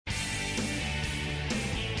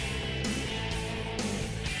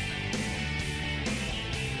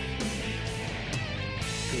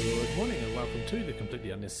morning and welcome to the Completely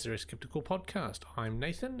Unnecessary Skeptical podcast. I'm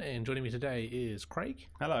Nathan and joining me today is Craig.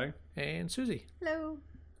 Hello. And Susie. Hello.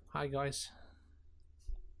 Hi guys.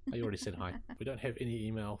 I already said hi. We don't have any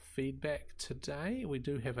email feedback today. We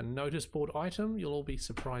do have a notice board item. You'll all be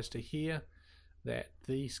surprised to hear that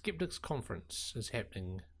the Skeptics Conference is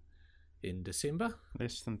happening in December.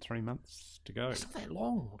 Less than 3 months to go. It's not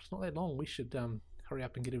that long. We should hurry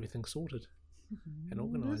up and get everything sorted and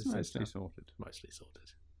organised. It's mostly sorted. Mostly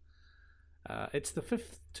sorted. It's the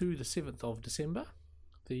 5th to the 7th of December.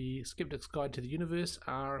 The Skeptics Guide to the Universe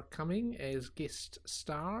are coming as guest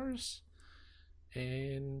stars,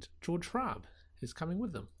 and George Schwab is coming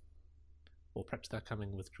with them. Or perhaps they're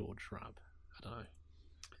coming with George Schwab. I don't know.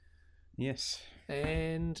 Yes.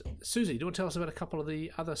 And Susie, do you want to tell us about a couple of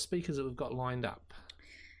the other speakers that we've got lined up?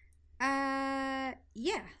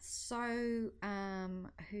 Yeah. So,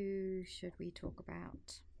 who should we talk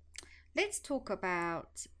about? Let's talk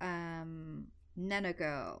about Nano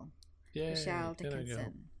Girl, Yeah, Michelle Nano Girl.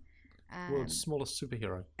 Dickinson. World's smallest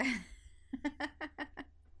superhero.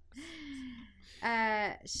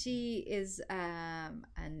 She is a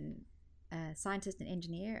scientist and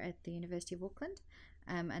engineer at the University of Auckland,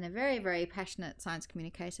 and a very, very passionate science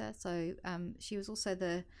communicator. So she was also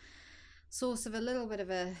the source of a little bit of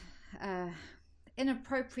a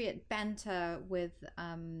inappropriate banter with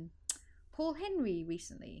Paul Henry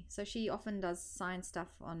recently. So she often does science stuff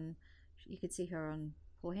on. You could see her on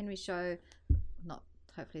Paul Henry's show. Not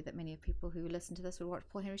hopefully that many of people who listen to this will watch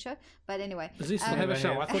Paul Henry's show. But anyway, Does he still have a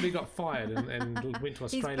show? I thought he got fired and went to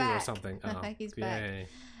Australia back. or something. Oh, He's back.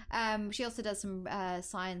 She also does some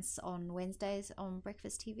science on Wednesdays on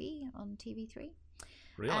Breakfast TV on TV3.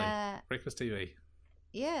 Really? Breakfast TV.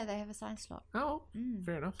 Yeah, they have a science slot. Oh,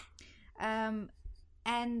 fair enough.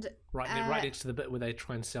 And right next to the bit where they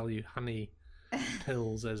try and sell you honey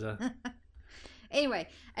pills as a... Anyway,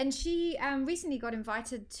 and she recently got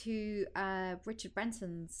invited to Richard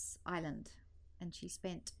Branson's island, and she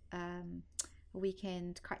spent a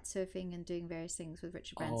weekend kite surfing and doing various things with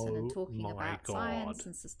Richard Branson and talking about science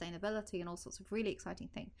and sustainability and all sorts of really exciting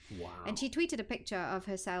things. Wow. And she tweeted a picture of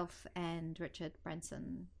herself and Richard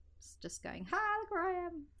Branson just going, "Hi, look where I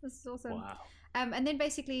am. This is awesome." Wow. And then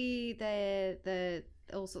basically the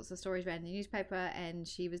all sorts of stories ran in the newspaper, and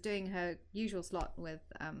she was doing her usual slot with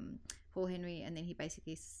Paul Henry, and then he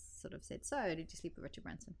basically sort of said, "So, did you sleep with Richard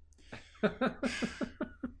Branson?"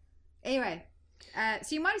 Anyway, so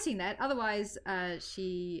you might have seen that. Otherwise,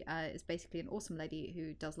 she is basically an awesome lady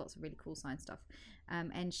who does lots of really cool science stuff.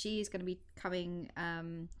 And she is going to be coming,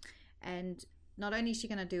 and not only is she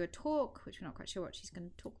going to do a talk, which we're not quite sure what she's going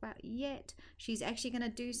to talk about yet, she's actually going to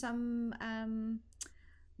do some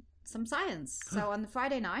science. So on the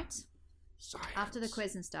Friday night, after the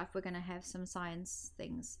quiz and stuff, we're going to have some science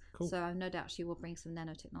things. Cool. So I've no doubt she will bring some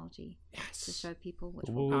nanotechnology to show people. Which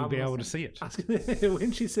We'll be able to see it.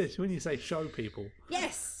 when you say show people.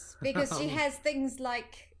 Yes, because she has things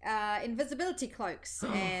like invisibility cloaks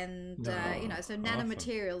and so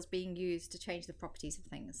nanomaterials being used to change the properties of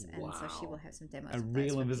things, and so she will have some demos. A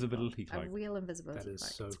real invisibility cloak. A real invisibility That is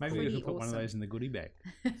cloak. so Maybe cool. we can put one of those in the goodie bag.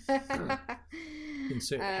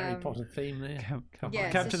 Insert Harry Potter theme there. Come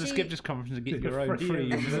Yeah, to the Skeptics Conference and get your own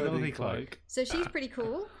free invisibility cloak. So she's pretty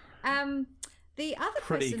cool. The other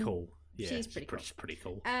Pretty person, cool. Yeah, she's pretty cool. Pretty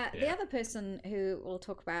cool. The other person who we'll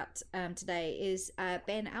talk about today is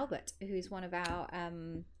Ben Albert, who's one of our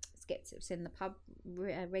Skeptics in the Pub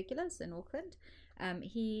regulars in Auckland.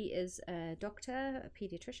 He is a doctor, a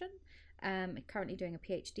paediatrician, currently doing a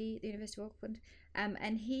PhD at the University of Auckland,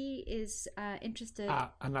 and he is interested.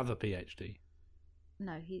 Another PhD.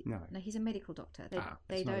 No, he's a medical doctor. They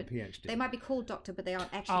it's not a don't. PhD. They might be called doctor, but they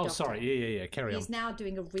aren't actually. Oh, doctor. sorry. Yeah. Carry on. He's now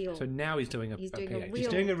doing a real. So now he's doing a PhD. He's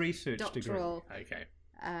doing a research doctoral. degree. Okay.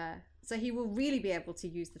 So he will really be able to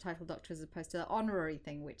use the title doctor as opposed to the honorary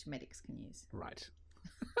thing which medics can use. Right.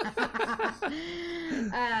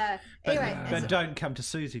 Anyway, But don't come to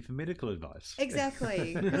Susie for medical advice.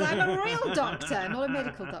 exactly, because I'm a real doctor, not a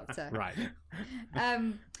medical doctor. Right.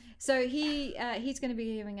 So he's going to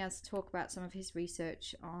be giving us a talk about some of his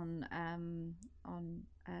research on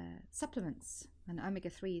supplements and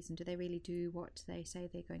omega-3s, and do they really do what they say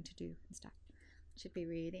they're going to do and stuff. Should be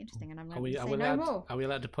really interesting, and I'm going to say no more. Are we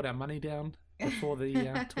allowed to put our money down before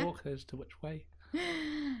the talk as to which way?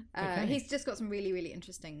 Okay. He's just got some really, really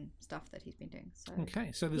interesting stuff that he's been doing. So.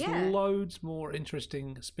 Okay, so there's loads more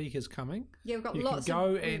interesting speakers coming. Yeah, we've got lots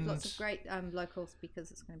of great local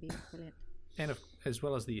speakers. It's going to be brilliant. And as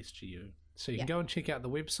well as the SGU. So you can go and check out the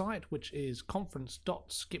website, which is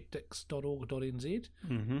conference.skeptics.org.nz,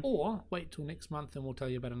 or wait till next month and we'll tell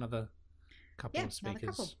you about another couple of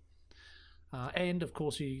speakers. And, of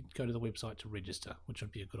course, you go to the website to register, which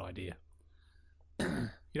would be a good idea.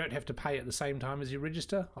 You don't have to pay at the same time as you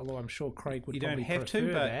register, although I'm sure Craig would You probably don't have to,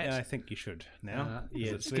 prefer but that. I think you should now.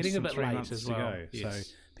 Yeah, It's it's less getting a than bit 3 late months as to well. go. Yes.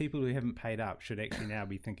 So people who haven't paid up should actually now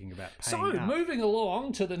be thinking about So, paying up. moving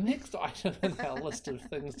along to the next item in our list of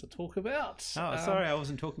things to talk about. Oh, sorry, I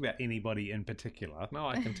wasn't talking about anybody in particular. No,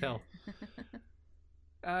 I can tell.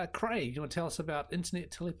 Craig, you want to tell us about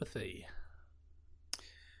internet telepathy?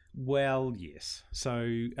 Well, yes.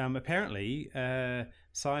 So apparently,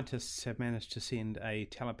 scientists have managed to send a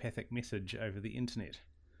telepathic message over the internet.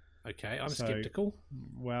 Okay, I'm So- skeptical.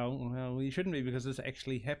 Well, you shouldn't be because this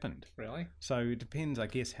actually happened. Really? So it depends, I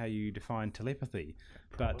guess, how you define telepathy.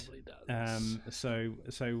 Probably does. So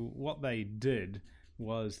what they did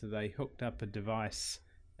was that they hooked up a device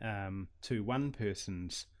to one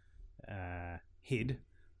person's head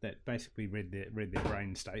that basically read their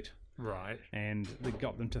brain state, Right. and they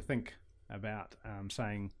got them to think about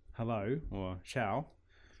saying hello or ciao,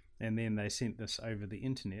 and then they sent this over the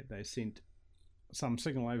internet. They sent some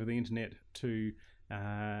signal over the internet to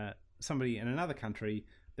somebody in another country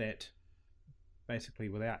that basically,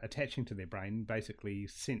 without attaching to their brain, basically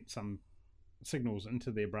sent some signals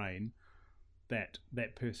into their brain that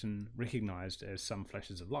that person recognized as some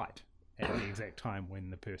flashes of light at the exact time when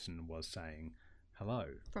the person was saying hello.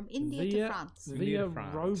 From India to France. Via to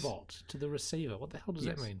France. robot to the receiver. What the hell does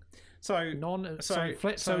that Yes. mean? So,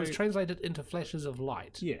 So it's translated into flashes of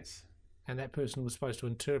light, yes. and that person was supposed to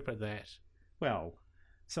interpret that. Well,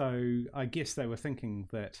 so I guess they were thinking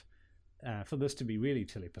that for this to be really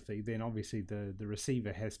telepathy, then obviously the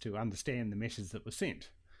receiver has to understand the message that was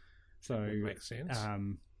sent. So That would make sense.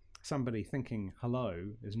 somebody thinking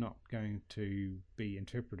hello is not going to be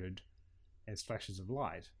interpreted as flashes of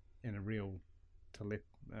light in a real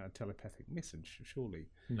telepathic message, surely.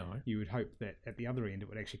 No, You would hope that at the other end it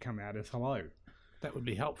would actually come out as hello. that would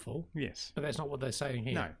be helpful, Yes. but that's not what they're saying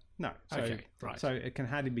here. No. So, Okay, right. So it can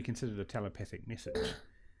hardly be considered a telepathic message.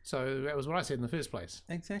 So that was what I said in the first place.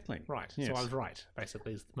 Exactly. Right. Yes. So I was right,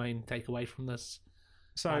 basically, is the main takeaway from this.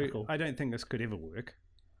 So article. I don't think this could ever work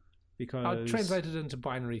because I'll translate it into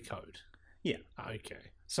binary code. Yeah. Okay.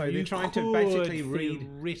 So you they're trying to could basically read.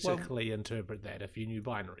 theoretically interpret that if you knew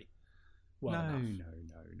binary. Well No. enough.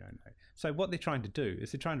 So what they're trying to do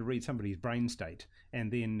is they're trying to read somebody's brain state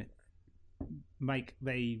and then make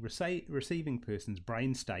the receiving person's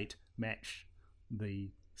brain state match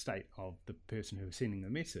the state of the person who is sending the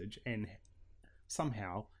message, and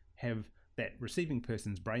somehow have that receiving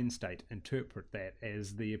person's brain state interpret that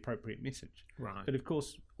as the appropriate message. Right. But of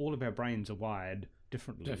course, all of our brains are wired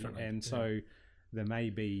differently, and so there may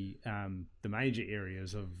be the major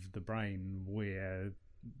areas of the brain where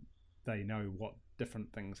they know what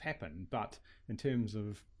different things happen, but in terms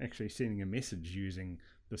of actually sending a message using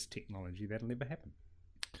this technology, that'll never happen.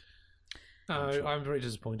 I'm very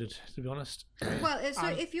disappointed, to be honest. Well, so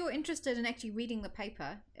if you're interested in actually reading the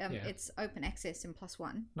paper, it's open access in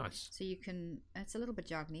 +1. Nice. So you can. It's a little bit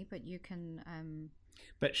jargony, but you can.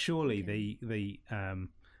 But surely they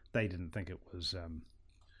didn't think it was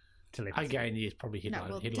telepathy. Again, yes, probably headline, No,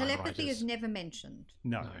 well, headline telepathy writers. is never mentioned.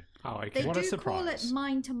 No. Oh, okay. They What a do call it surprise.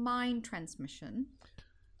 mind-to-mind transmission.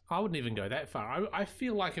 I wouldn't even go that far. I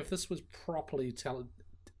feel like if this was properly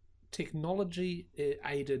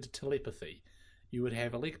technology-aided telepathy, you would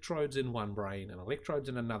have electrodes in one brain and electrodes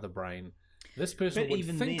in another brain. This person But would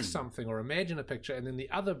even think then- something or imagine a picture, and then the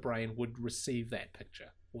other brain would receive that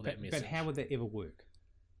picture or that message. But how would that ever work?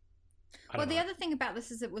 I Well, don't the know. other thing about this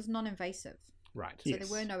is it was non-invasive. Right. So Yes. there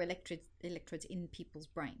were no electrodes in people's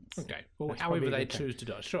brains. Okay. Well, That's however probably they a good choose to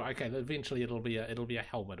do it. Sure. Okay. Eventually, it'll be a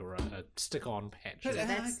helmet or a stick-on patch. So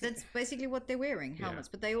that's basically what they're wearing, Yeah. helmets.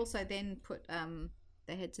 But they also then put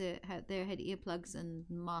they had earplugs and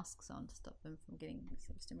masks on to stop them from getting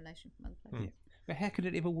some stimulation from other places. But how could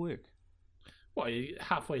it ever work? Well,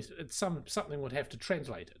 halfway, something would have to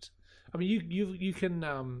translate it. I mean, you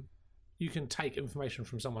can take information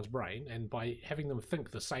from someone's brain, and by having them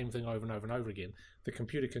think the same thing over and over and over again, the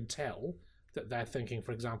computer can tell that they're thinking,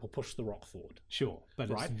 for example, push the rock forward. Sure, but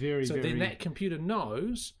Right? it's very, So very... then that computer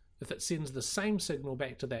knows if it sends the same signal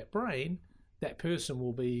back to that brain, that person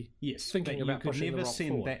will be Yes, thinking but about you could pushing the never rock send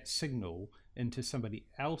forward. that signal into somebody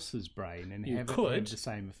else's brain and You have it could. have the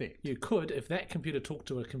same effect. You could, if that computer talked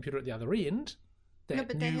to a computer at the other end, No, that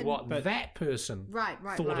but they knew hadn't- what But- that person Right.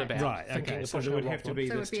 thought about. Right, thinking okay. of So pushing there would the have rock to be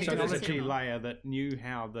forward. So this it would be a technology signal. layer that knew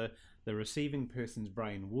how the receiving person's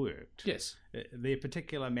brain worked. Yes. Their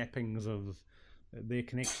particular mappings of their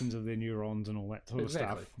connections of their neurons and all that sort of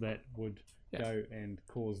Exactly. stuff that would Yeah. go and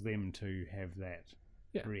cause them to have that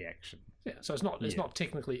Yeah. reaction. Yeah. So it's not Yeah.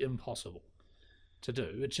 technically impossible. to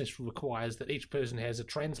do. It just requires that each person has a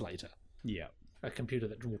translator, Yeah. a computer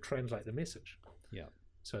that will translate the message. Yeah.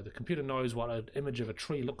 So the computer knows what an image of a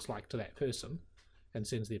tree looks like to that person and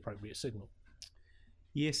sends the appropriate signal.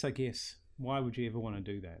 Yes, I guess. Why would you ever want to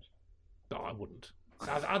do that? No, I wouldn't.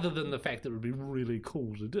 Other than the fact that it would be really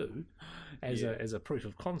cool to do as a proof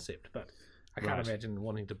of concept, but I can't Right. imagine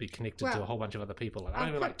wanting to be connected to Well, a whole bunch of other people. And I I'll don't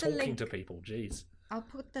even like put the talking link- to people. Jeez. I'll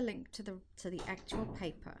put the link to the actual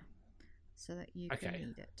paper so that you can Okay.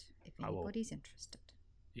 read it if I will. anybody's interested.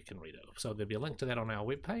 You can read it. So there'll be a link to that on our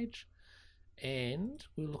webpage. And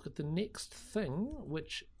we'll look at the next thing,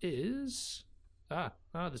 which is...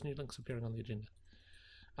 there's new links appearing on the agenda.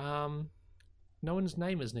 No one's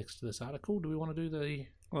name is next to this article. Do we want to do the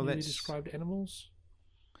newly described animals?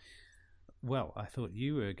 Well, I thought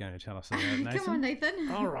you were going to tell us about it, Nathan. Come on, Nathan.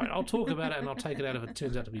 All right, I'll talk about it and I'll take it out if it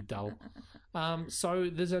turns out to be dull. So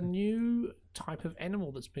there's a new type of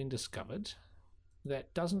animal that's been discovered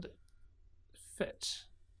that doesn't fit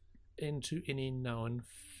into any known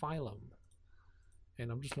phylum. And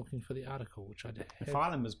I'm just looking for the article, which I have. The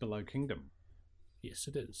phylum is below kingdom Yes,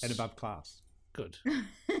 it is. and above class. Good.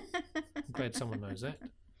 I'm glad someone knows that.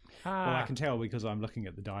 Ah, Well, I can tell because I'm looking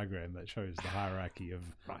at the diagram that shows the hierarchy of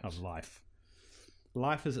Right. life.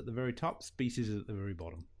 Life is at the very top, species is at the very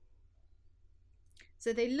bottom.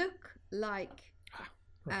 So they look like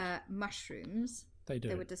right. mushrooms. They do.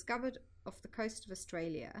 They were discovered off the coast of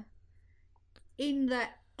Australia in the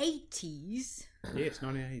 80s, Yes,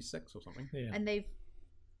 1986 or something. Yeah. and they've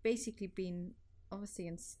basically been obviously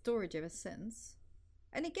in storage ever since.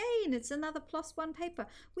 And again, it's another plus one paper.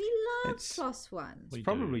 We love It's- plus ones. We It's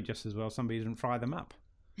probably do. just as well somebody didn't fry them up.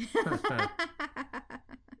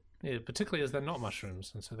 Yeah, particularly as they're not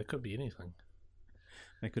mushrooms, and so they could be anything.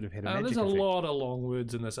 They could have had a magic There's a effect. lot of long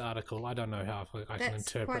words in this article. I don't know how I can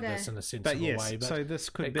That's interpret quite a- this in a sensible But yes, way. But so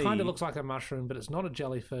this could it be... kind of looks like a mushroom, but it's not a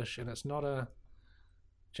jellyfish, and it's not a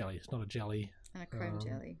jelly. It's not a jelly And a chrome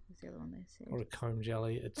jelly was the other one they said. or a comb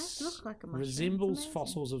jelly. It does look like a mushroom. It's resembles amazing.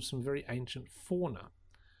 fossils of some very ancient fauna.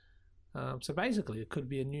 So basically, it could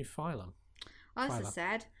be a new phylum. Oh, this Phyla. is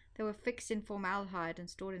sad. They were fixed in formaldehyde and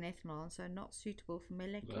stored in ethanol, and so not suitable for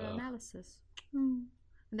molecular Ugh. analysis. And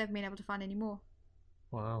they haven't been able to find any more.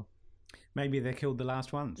 Wow. Maybe they killed the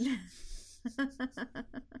last ones.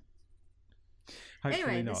 Hopefully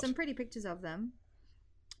Anyway, not. there's some pretty pictures of them.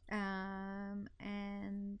 And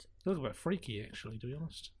They look a bit freaky, actually, to be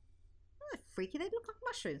honest. freaky. They look like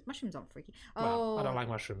mushrooms. Mushrooms aren't freaky. Well, I don't like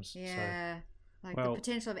mushrooms. Yeah. Like Well- the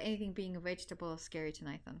potential of anything being a vegetable is scary to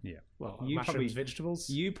Nathan. Yeah. Well, You mushrooms, probably- vegetables.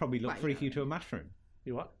 You probably look Well, freaky yeah. to a mushroom.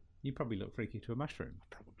 You what? You probably look freaky to a mushroom.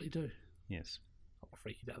 Probably do. Yes. Not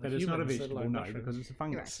freaky to other But it's not a humans, let vegetable, alone no, mushrooms. because it's a You're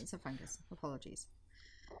right, fungus. it's a fungus. Apologies.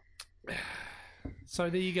 So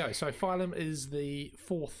there you go. So phylum is the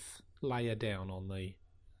fourth layer down on the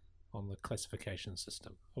classification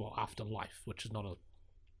system. Well, after life, which is not a,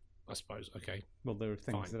 I suppose. Okay. Well, there are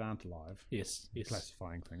things Fine. that aren't alive, Yes. Yes.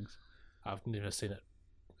 classifying things. I've never seen it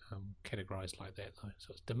categorized like that though.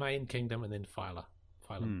 So it's domain, kingdom, and then phylum.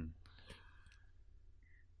 I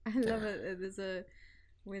love it. There's a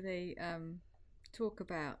where they talk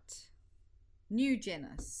about new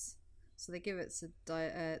genus. So they give it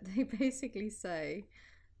they basically say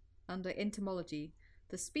under entomology,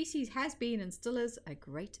 the species has been and still is a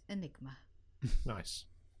great enigma. Nice.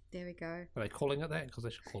 There we go. Are they calling it that? Because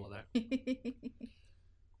they should call it that.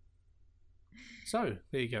 So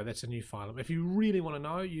there you go. That's a new phylum. If you really want to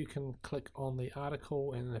know, you can click on the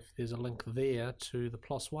article, and if there's a link there to the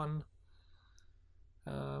plus one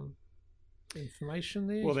information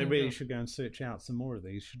there. Well, they you can really go- should go and search out some more of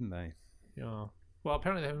these, shouldn't they? Yeah. Well,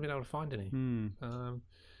 apparently they haven't been able to find any. Hmm.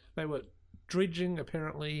 They were dredging,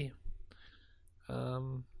 apparently.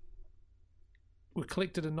 Were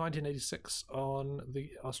collected in 1986 on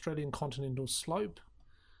the Australian continental slope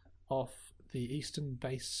off the Eastern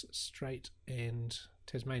Base Strait and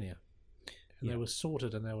Tasmania. And Yeah. they were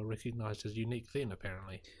sorted and they were recognised as unique then,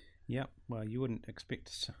 apparently. Yep. Well, you wouldn't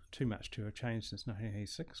expect too much to have changed since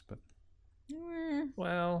 1986, but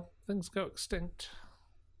Well, things go extinct.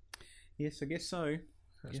 yes, I guess so.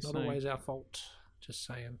 It's Yes, not so. always our fault, just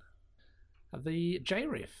saying. The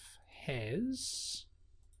JREF has,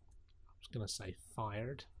 I was going to say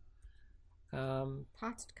fired.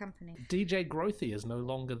 Parted company. DJ Grothy is no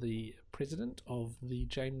longer the president of the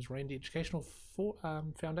James Randi Educational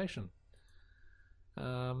Foundation.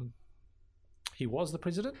 He was the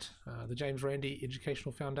president. The James Randi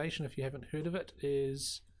Educational Foundation, if you haven't heard of it,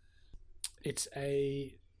 it's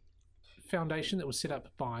a foundation that was set up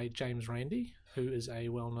by James Randi, who is a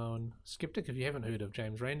well-known skeptic. If you haven't heard of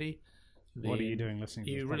James Randi, What are you then doing listening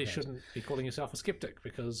to you this really podcast? shouldn't be calling yourself a skeptic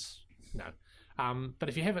because no. But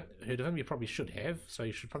if you haven't heard of him, you probably should have. So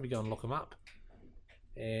you should probably go and look him up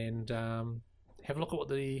and have a look at what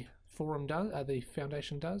the forum does, the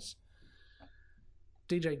foundation does.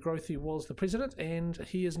 DJ Grothy was the president, and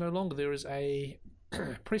he is no longer. There is a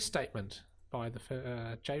press statement by the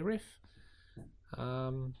JREF.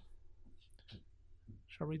 Shall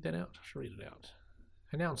I read that out? I shall read it out.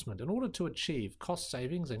 Announcement. In order to achieve cost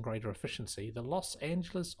savings and greater efficiency, the Los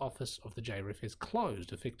Angeles office of the JREF has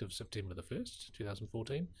closed effective September the 1st,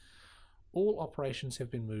 2014. All operations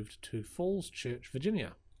have been moved to Falls Church,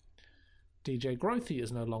 Virginia. DJ Grothy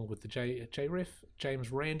is no longer with the JREF.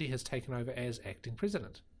 James Randi has taken over as acting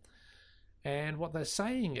president. And what they're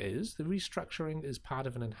saying is the restructuring is part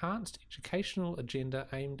of an enhanced educational agenda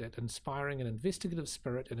aimed at inspiring an investigative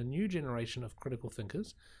spirit in a new generation of critical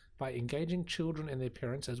thinkers by engaging children and their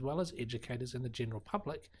parents as well as educators and the general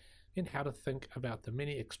public in how to think about the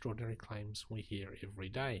many extraordinary claims we hear every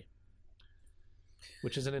day.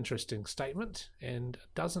 Which is an interesting statement and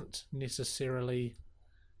doesn't necessarily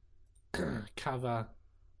cover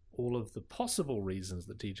all of the possible reasons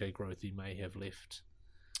that DJ Grothy may have left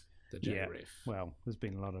the JREF. Yeah. Well, there's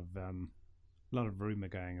been a lot of rumour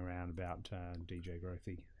going around about DJ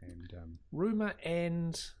Grothy and Rumour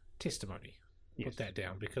and testimony. Yes. Put that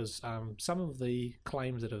down, because some of the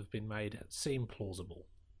claims that have been made seem plausible,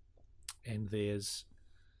 and there's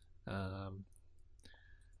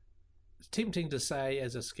it's tempting to say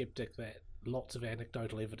as a skeptic that lots of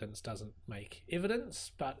anecdotal evidence doesn't make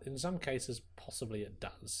evidence, but in some cases possibly it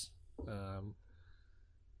does.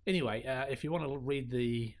 Anyway, if you want to read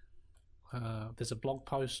there's a blog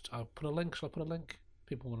post. I'll put a link. Shall I put a link?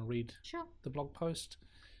 People want to read Sure. the blog post.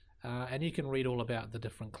 And you can read all about the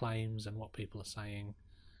different claims and what people are saying.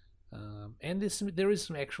 And there is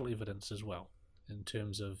some actual evidence as well in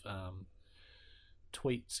terms of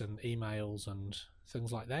tweets and emails and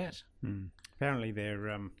things like that. Apparently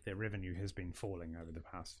their revenue has been falling over the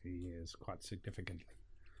past few years quite significantly.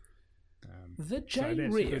 The So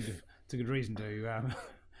JREF. it's a good reason to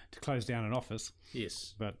to close down an office.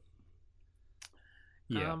 Yes. But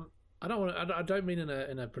yeah, I don't mean in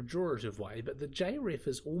a pejorative way, but the JREF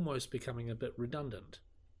is almost becoming a bit redundant.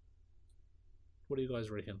 What do you guys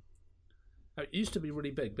reckon? It used to be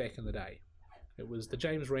really big back in the day. It was the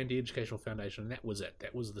James Randi Educational Foundation, and that was it.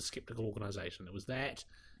 That was the skeptical organisation. It was that,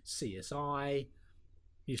 CSI,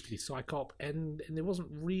 used to be PsyCop, and there wasn't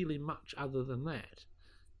really much other than that.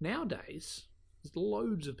 Nowadays, there's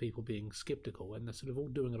loads of people being skeptical, and they're sort of all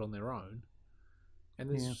doing it on their own. And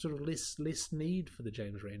there's sort of less need for the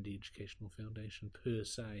James Randi Educational Foundation per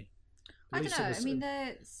se. I don't know. I mean,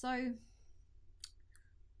 they're so.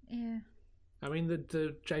 Yeah. I mean,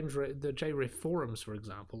 the JREF forums, for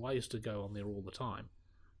example, I used to go on there all the time.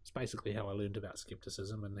 It's basically how I learned about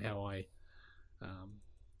skepticism and how I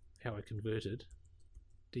deconverted.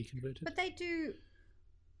 But they do.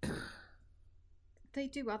 They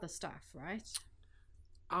do other stuff, right?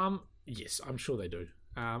 Yes, I'm sure they do.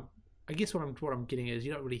 I guess what I'm getting at is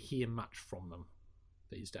you don't really hear much from them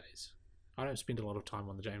these days. I don't spend a lot of time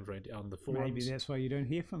on the James Randi on the forums. maybe that's why you don't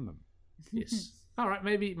hear from them. Yes. All right.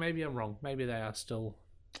 Maybe I'm wrong. Maybe they are still.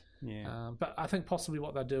 Yeah. But I think possibly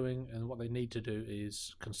what they're doing and what they need to do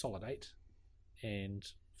is consolidate and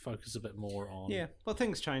focus a bit more on. Yeah. Well,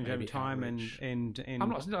 things change over time, outreach. and I'm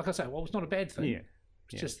not, like I say. Well, it's not a bad thing. Yeah.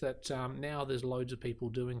 It's just that now there's loads of people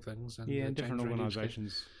doing things, and Yeah, the and different James Randi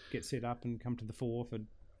organisations get set up and come to the fore for.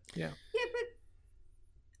 Yeah. Yeah,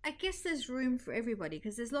 but I guess there's room for everybody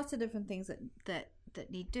because there's lots of different things that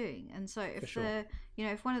need doing. And so if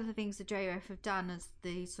if one of the things the JRF have done is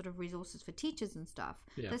the sort of resources for teachers and stuff,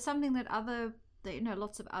 there's something that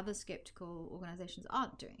lots of other skeptical organisations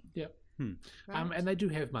aren't doing. Yep. Right? And they do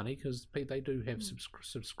have money because they do have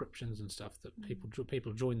subscriptions and stuff that people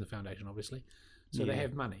join the foundation, obviously. So they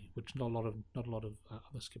have money, which not a lot of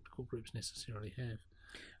other skeptical groups necessarily have.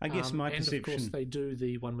 I guess my and perception. of course, they do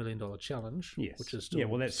the $1 million challenge, which is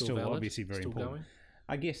still that's still valid, obviously very still important. going.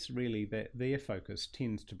 I guess really that their focus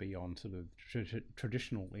tends to be on sort of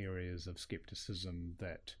traditional areas of skepticism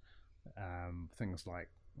that things like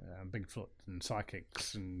Bigfoot and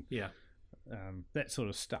psychics and that sort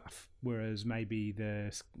of stuff. Whereas maybe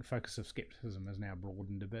the focus of skepticism has now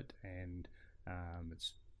broadened a bit, and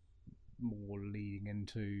it's more leading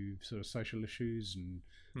into sort of social issues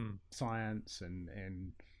and science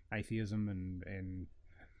and atheism and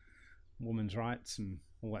women's rights and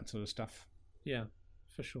all that sort of stuff. Yeah,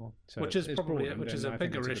 for sure. So which is it's probably broadened, which is and a I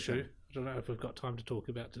think bigger it's a good issue. I don't know if we've got time to talk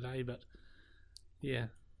about today, but yeah,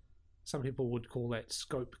 some people would call that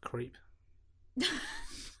scope creep.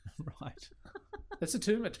 Right. That's a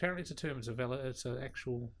term. Apparently, it's a term. It's an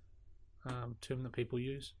actual term that people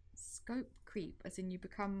use. scope creep, as in you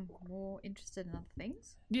become more interested in other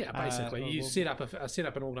things? Yeah, basically, you set up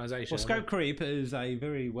an organisation. Well, scope creep is a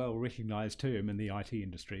very well recognised term in the IT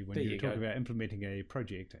industry when you talk about implementing a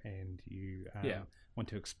project and you want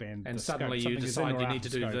to expand. And the suddenly scope. you decide you need to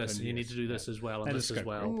do this, and you need to do this yeah. as well, and That this is as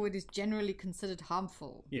well. Oh, it is generally considered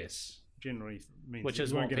harmful. Yes, generally means Which you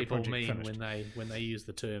is won't what get a people project mean finished. when they use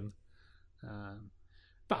the term.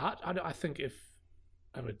 But I think if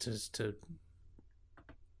I mean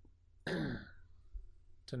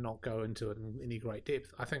to not go into it in any great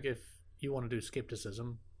depth, I think if you want to do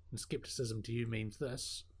skepticism, and skepticism to you means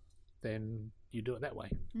this, then you do it that way.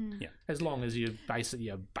 Yeah. As long as your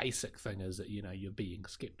basic thing is that you're being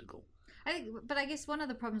skeptical. But I guess one of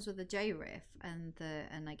the problems with the JREF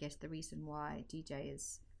and I guess the reason why DJ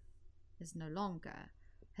is no longer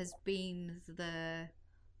has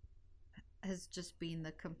just been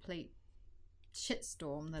the complete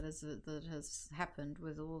shitstorm that has happened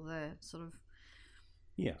with all the sort of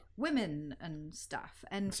women and stuff,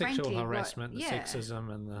 and Sexual frankly, harassment, the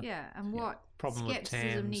sexism, and the what problem with skepticism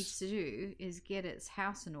TANs. needs to do is get its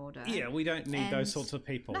house in order. Yeah, we don't need And- those sorts of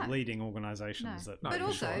people No. leading organisations. No. That But people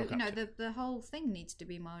also, look up to. the whole thing needs to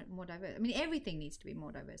be more diverse. I mean, everything needs to be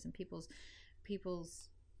more diverse, and people's, people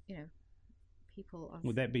of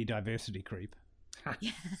Would that be diversity creep? which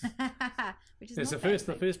is It's not the bad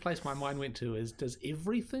first thing. place my mind went to is, does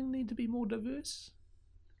everything need to be more diverse?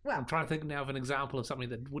 Well, I'm trying to think now of an example of something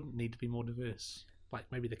that wouldn't need to be more diverse, like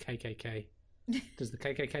maybe the KKK. Does the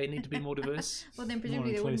KKK need to be more diverse? well, then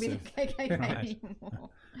presumably there wouldn't be the KKK Right. anymore.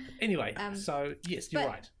 Anyway, so yes, you're But,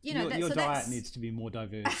 right. Your so diet that's- needs to be more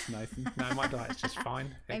diverse, Nathan. No, my diet's just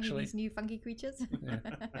fine, Maybe actually. these new funky creatures.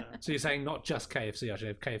 So you're saying not just KFC, I should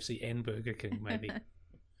have KFC and Burger King, maybe.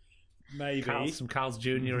 Maybe Some Carl's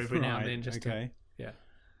Jr. every now and Right, then, just okay.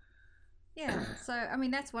 Yeah, so I mean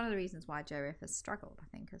that's one of the reasons why JRF has struggled. I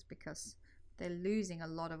think is because they're losing a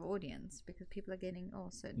lot of audience because people are getting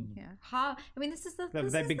certain I mean this is the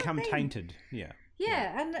this They is become the thing. tainted. Yeah.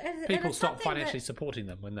 and people it's stop something financially that- supporting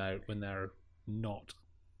them when they're not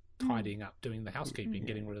tidying up, doing the housekeeping,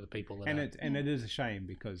 getting rid of the people that And it is a shame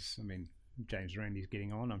because I mean James Randi's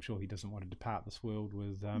getting on. I'm sure he doesn't want to depart this world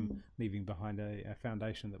with leaving behind a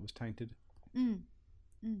foundation that was tainted.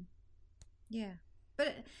 Yeah,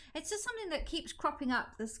 but it's just something that keeps cropping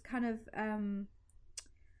up. This kind of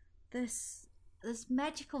this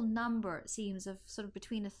magical number, it seems, of sort of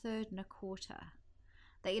between a third and a quarter.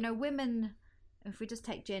 That women, if we just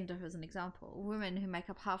take gender as an example, women who make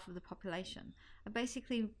up half of the population are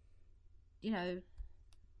basically,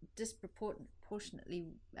 disproportionately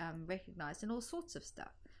recognised in all sorts of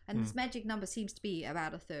stuff. And this magic number seems to be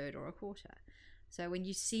about a third or a quarter. So when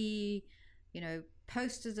you see,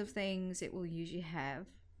 posters of things, it will usually have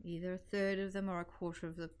either a third of them or a quarter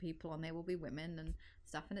of the people on there will be women and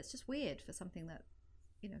stuff. And it's just weird for something that,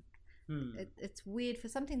 it's weird for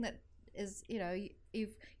something that is,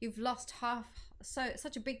 you've lost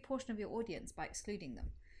such a big portion of your audience by excluding them.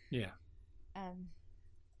 Yeah.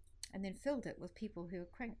 And then filled it with people who are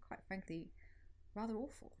quite frankly rather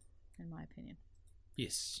awful, in my opinion.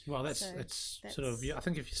 Yes. Well, that's sort of. I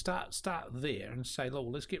think if you start there and say, "Well,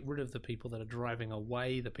 let's get rid of the people that are driving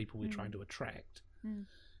away the people we're trying to attract," and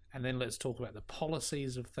then let's talk about the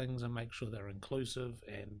policies of things and make sure they're inclusive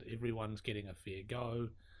and everyone's getting a fair go.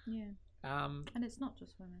 Yeah. And it's not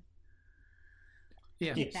just women.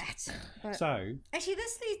 Yeah. I get that. But So actually,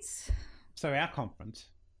 this leads. So our conference,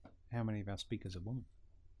 how many of our speakers are women?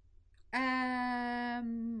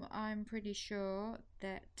 I'm pretty sure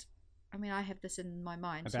that. I mean, I have this in my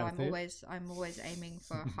mind, so About a third? I'm always aiming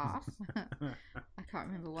for half. I can't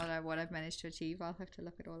remember what I've managed to achieve. I'll have to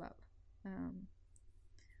look it all up.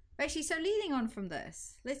 Actually, so leading on from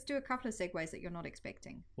this, let's do a couple of segues that you're not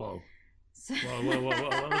expecting. Whoa. So,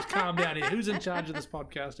 Whoa. Let's calm down here. Who's in charge of this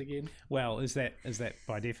podcast again? Well, is that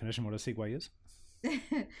by definition what a segue is? so You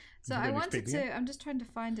I weren't wanted expecting to. I'm just trying to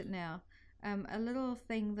find it now. A little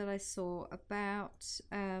thing that I saw about.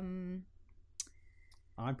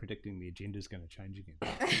 I'm predicting the agenda's going to change again.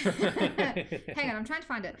 Hang on, I'm trying to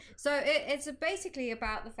find it. So it's basically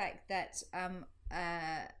about the fact that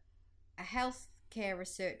a healthcare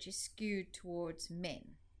research is skewed towards men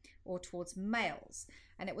or towards males,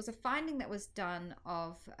 and it was a finding that was done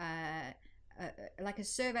of like a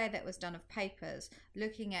survey that was done of papers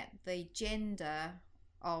looking at the gender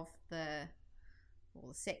of the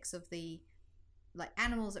sex of the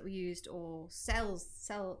animals that were used or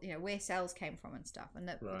where cells came from and stuff, and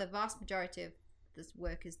the vast majority of this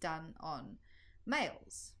work is done on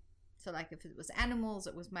males. So if it was animals,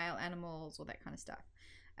 it was male animals or that kind of stuff.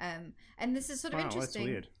 And this is sort of Wow, that's interesting.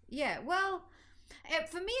 weird. Yeah, well,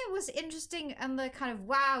 For me, it was interesting and the kind of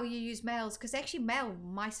wow, you use males, because actually male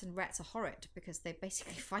mice and rats are horrid because they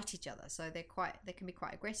basically fight each other, so they can be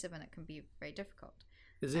quite aggressive and it can be very difficult.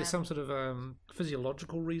 Is there some sort of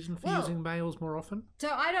physiological reason for using males more often? So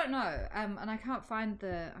I don't know, and I can't find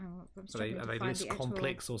the. Are they less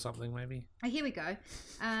complex or something? Maybe. Oh, here we go.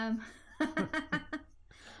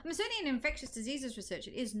 Certainly in infectious diseases research,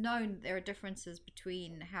 it is known that there are differences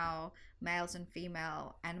between how males and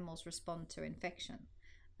female animals respond to infection.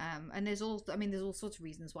 And there's all sorts of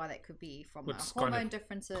reasons why that could be, from hormone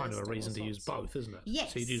differences. Kind of a reason to use both, isn't it?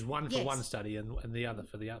 Yes. So you'd use one for one study and the other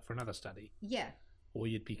for another study. Yeah. Or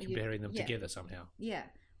you'd be comparing them together somehow. Yeah.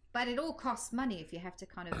 But it all costs money if you have to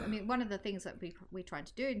kind of. I mean, one of the things that we're trying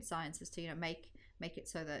to do in science is to make it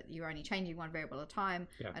so that you're only changing one variable at a time,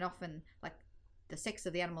 and often like the sex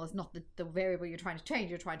of the animal is not the variable you're trying to change.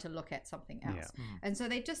 You're trying to look at something else. Yeah. And so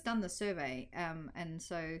they've just done the survey, and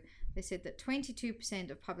so they said that 22%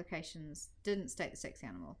 of publications didn't state the sex of the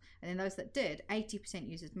animal, and then those that did, 80%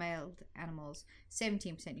 uses male animals,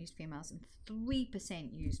 17% used females, and 3%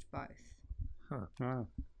 used both. Huh. Wow.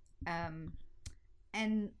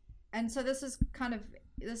 And so this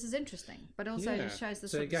is interesting, but also just shows the.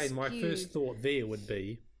 So again, my first thought there would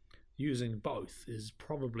be using both is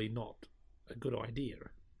probably not a good idea.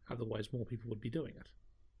 Otherwise, more people would be doing it.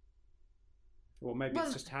 Well, maybe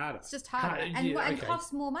it's just harder. It's just harder, and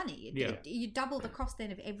costs more money. You double the cost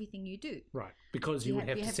then of everything you do. Right, because you would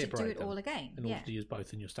have to separate to do it all again in order to use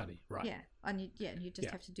both in your study. Right. Yeah, and you just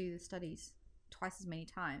have to do the studies twice as many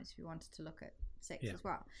times if you wanted to look at sex as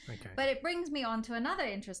well. Okay. But it brings me on to another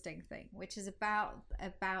interesting thing, which is about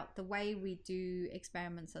the way we do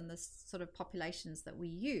experiments and the sort of populations that we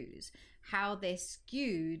use, how they're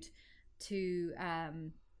skewed to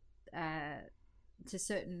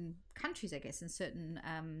certain countries, I guess, and certain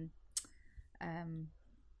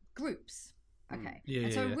groups. Okay.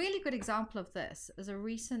 A really good example of this is a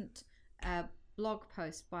recent blog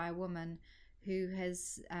post by a woman who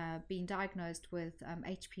has been diagnosed with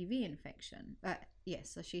HPV infection.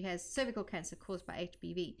 So she has cervical cancer caused by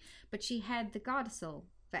HPV, but she had the Gardasil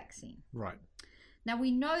vaccine. Right. Now,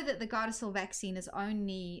 we know that the Gardasil vaccine is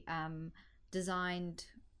only designed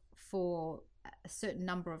for a certain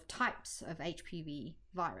number of types of HPV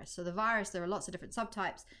virus. So the virus, there are lots of different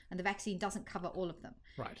subtypes, and the vaccine doesn't cover all of them.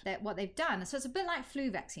 Right. That what they've done, so it's a bit like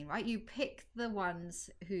flu vaccine, right? You pick the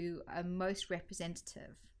ones who are most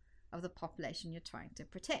representative of the population you're trying to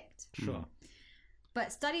protect. Sure.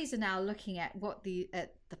 But studies are now looking at the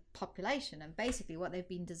population, and basically what they've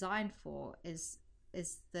been designed for is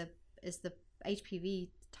the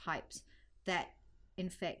HPV types that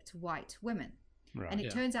infect white women. Right. And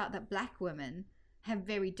it turns out that black women have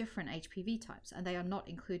very different HPV types, and they are not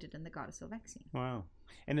included in the Gardasil vaccine. Wow.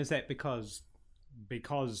 And is that because these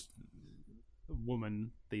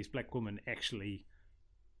black women actually,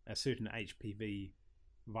 a certain HPV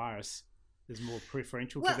virus is more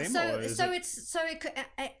preferential to them?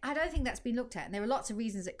 I don't think that's been looked at, and there are lots of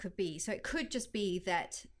reasons it could be. So it could just be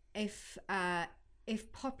that if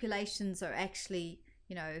populations are actually,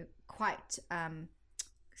 quite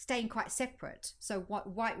staying quite separate, so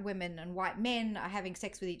white women and white men are having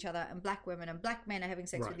sex with each other, and black women and black men are having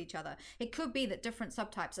sex with each other, it could be that different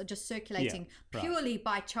subtypes are just circulating purely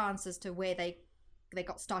by chance as to where they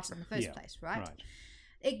got started in the first place, right?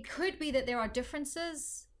 It could be that there are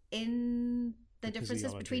differences in the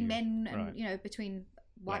differences between men and between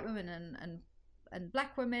white women and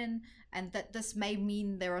black women, and that this may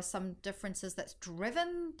mean there are some differences that's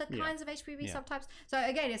driven the kinds of HPV subtypes. So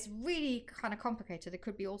again, it's really kind of complicated. It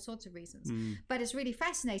could be all sorts of reasons, but it's really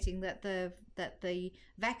fascinating that the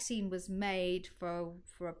vaccine was made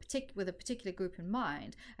with a particular group in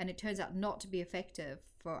mind, and it turns out not to be effective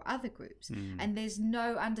for other groups. And there's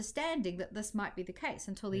no understanding that this might be the case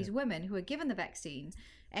until these women who are given the vaccine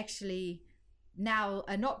actually now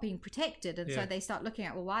are not being protected, and so they start looking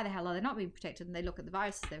at, well, why the hell are they not being protected? And they look at the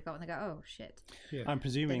viruses they've got and they go, oh shit. I'm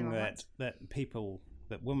presuming that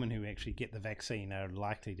women who actually get the vaccine are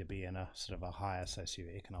likely to be in a sort of a higher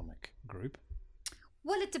socioeconomic group.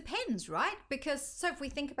 Well, it depends, right? Because so if we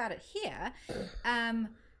think about it here,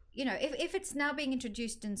 if it's now being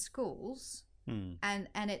introduced in schools and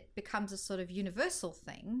it becomes a sort of universal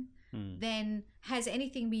thing, then has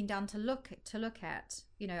anything been done to look at,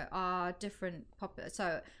 are different girls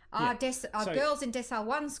in Decile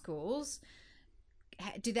 1 schools,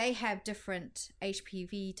 do they have different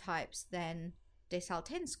HPV types than Decile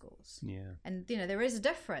 10 schools? Yeah. And, there is a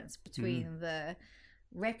difference between the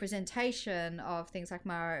representation of things like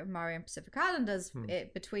Maori and Pacific Islanders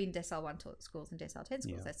between Decile 1 schools and Decile 10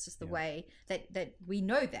 schools. That's just the way that we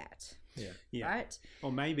know that. Yeah. Right?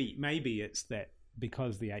 Or maybe it's that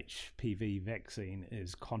because the HPV vaccine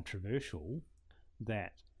is controversial,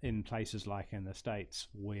 that in places like in the States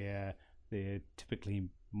where they're typically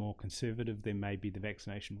more conservative, then maybe the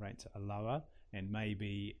vaccination rates are lower, and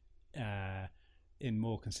maybe in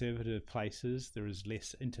more conservative places there is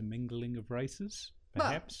less intermingling of races,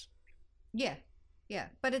 perhaps. Yeah,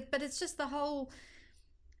 but it's just the whole.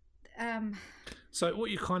 So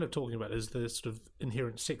what you're kind of talking about is the sort of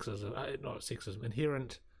inherent sexism, not sexism,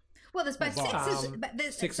 inherent. Well, there's both sexism, but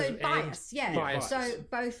there's so bias, bias. So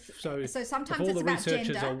both. So sometimes if all it's the about researchers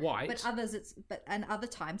gender, are white, but other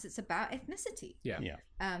times it's about ethnicity. Yeah.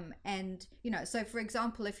 And so for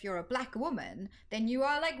example, if you're a black woman, then you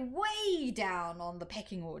are like way down on the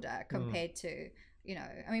pecking order compared to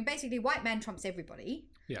I mean, basically, white man trumps everybody.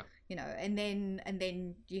 Yeah. And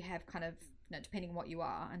then you have kind of depending on what you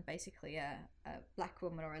are, and basically a black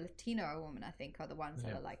woman or a Latino woman, I think, are the ones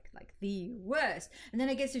that are like the worst. And then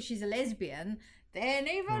I guess if she's a lesbian, then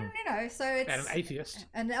even so it's and an atheist.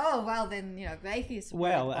 And then the atheists.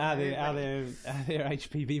 Well, are there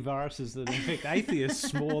HPV viruses that infect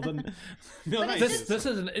atheists more than This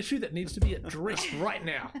is an issue that needs to be addressed right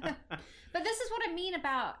now. But this is what I mean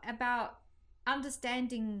about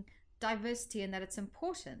understanding diversity, and that it's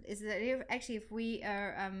important, is that if we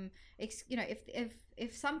are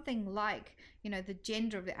if something like the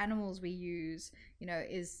gender of the animals we use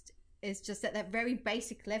is just at that very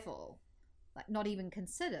basic level, like not even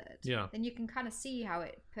considered, then you can kind of see how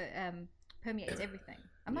it permeates everything.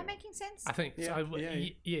 Am I making sense? I think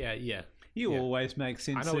yeah. You always make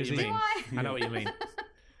sense. I know what you mean. Do I know what you mean.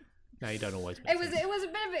 No, you don't always make sense. It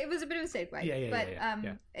was a bit of a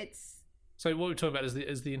segue. It's. So what we're talking about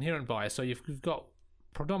is the inherent bias. So you've got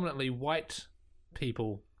predominantly white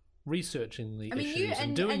people researching the issues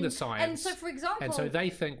and doing the science. And so, for example... And so they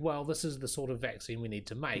think, well, this is the sort of vaccine we need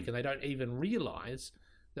to make, and they don't even realise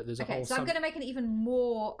that there's a whole... So I'm going to make an even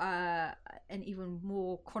more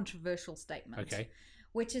controversial statement. Okay.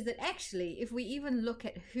 Which is that actually, if we even look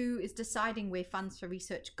at who is deciding where funds for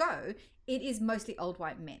research go, it is mostly old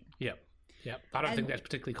white men. Yep. I don't think that's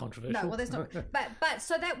particularly controversial. No, well, that's not. But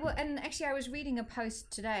so that and actually, I was reading a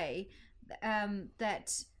post today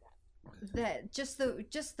that just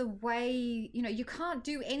the way you can't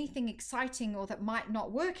do anything exciting or that might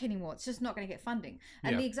not work anymore. It's just not going to get funding.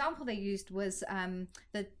 And the example they used was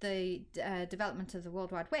the development of the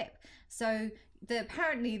World Wide Web. So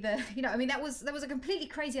apparently that was a completely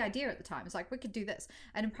crazy idea at the time. It's like, we could do this,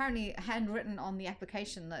 and apparently handwritten on the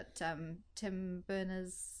application that Tim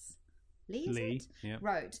Berners-Lee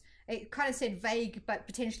wrote. It kind of said vague but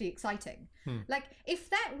potentially exciting. Like, if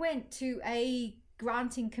that went to a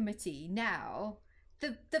granting committee now,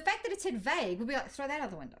 the fact that it said vague would be like, throw that out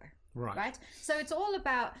the window. Right? So it's all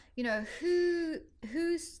about who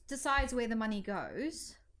decides where the money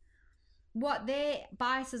goes, what their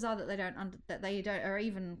biases are that they don't are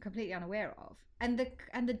even completely unaware of, and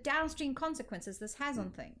the downstream consequences this has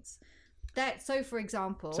on things. That, so for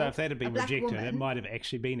example, so if that had been rejected, it might have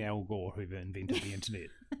actually been Al Gore who invented the internet.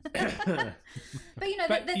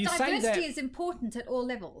 But the diversity is important at all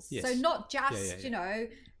levels. Yes. So not just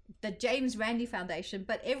the James Randi Foundation,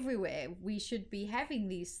 but everywhere we should be having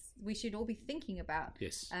these. We should all be thinking about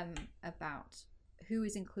about who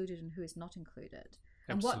is included and who is not included.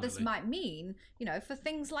 And what this might mean, for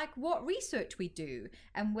things like what research we do,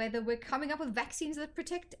 and whether we're coming up with vaccines that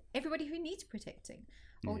protect everybody who needs protecting.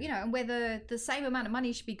 Or, and whether the same amount of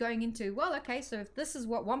money should be going into, so if this is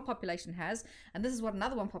what one population has and this is what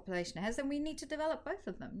another one population has, then we need to develop both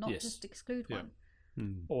of them, not just exclude one.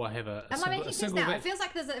 Or have a Am I making sense now? It feels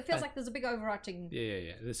like there's a big overarching...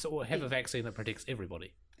 Or have a vaccine that protects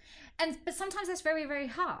everybody. But sometimes that's very, very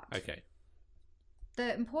hard. Okay.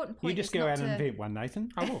 The important point is you just go out and invent one,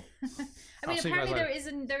 Nathan. I will. I mean, apparently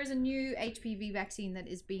there is a new HPV vaccine that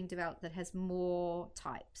is being developed that has more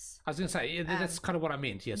types. I was going to say, that's kind of what I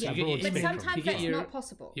meant. Yes, but sometimes that's not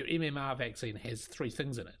possible. Your MMR vaccine has 3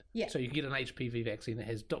 things in it. Yeah. So you can get an HPV vaccine that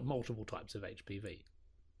has multiple types of HPV.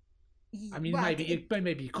 I mean,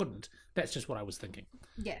 maybe you couldn't. That's just what I was thinking.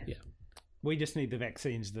 Yeah. We just need the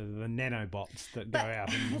vaccines, the nanobots that go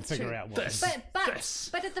out and figure out what.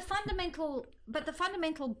 But at the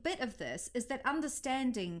fundamental bit of this is that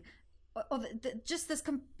understanding of just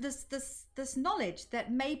this knowledge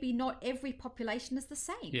that maybe not every population is the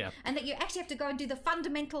same, and that you actually have to go and do the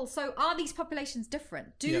fundamental. So, are these populations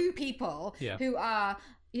different? Do people who are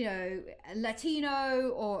Latino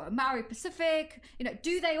or Maori Pacific,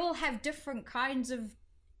 do they all have different kinds of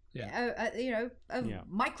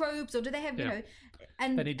microbes, or do they have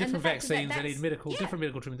and they need different vaccines, they need different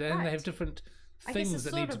medical treatment, then they have different things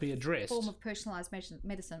that need to be addressed. Form of personalized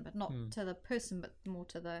medicine, but not to the person, but more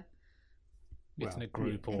to the ethnic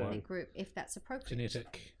group or ethnic group, if that's appropriate.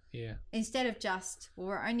 genetic. Yeah. Instead of just, well,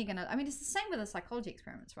 we're only going to, I mean, it's the same with the psychology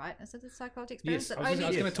experiments, right? Is it the psychology experiments? Yes, I was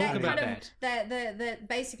going to talk about that.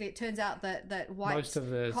 Basically, it turns out that white most of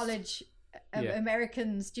the college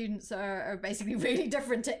American students are basically really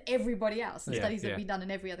different to everybody else. And studies have been done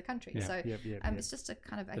in every other country. So it's just a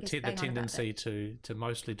kind of, I guess, the tendency to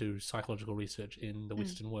mostly do psychological research in the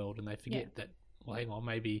Western world, and they forget that, well, hang on,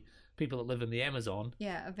 maybe people that live in the Amazon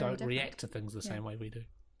don't react to things the same way we do.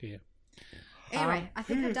 Yeah. Anyway, I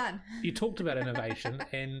think I'm done. You talked about innovation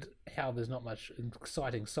and how there's not much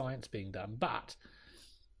exciting science being done, but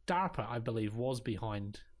DARPA, I believe, was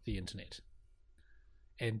behind the internet.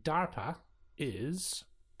 And DARPA is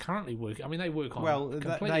currently working. I mean, they work on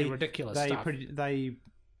completely ridiculous stuff. They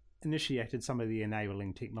initiated some of the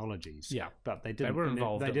enabling technologies. Yeah, but they didn't. They were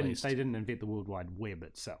involved. They didn't invent the World Wide Web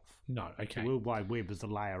itself. No, okay. The World Wide Web is the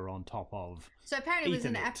layer on top of. So apparently, it was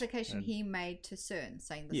an application he made to CERN,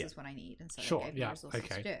 saying this is what I need, and so they gave resources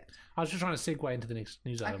to do it. I was just trying to segue into the next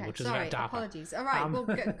news item, which is about DARPA. Apologies. All right, well,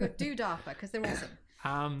 go do DARPA because they're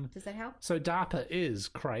awesome. Does that help? So DARPA is,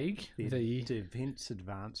 Craig, the Defence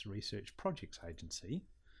Advanced Research Projects Agency.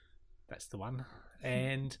 That's the one.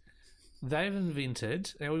 And they've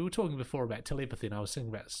invented, now we were talking before about telepathy, and I was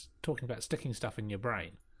talking about sticking stuff in your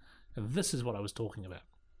brain. And this is what I was talking about.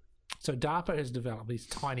 So DARPA has developed these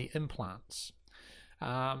tiny implants.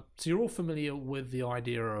 So you're all familiar with the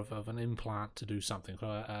idea of an implant to do something,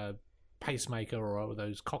 a pacemaker or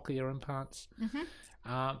those cochlear implants.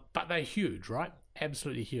 Mm-hmm. But they're huge, right?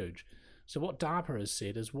 Absolutely huge. So what DARPA has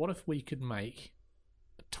said is, what if we could make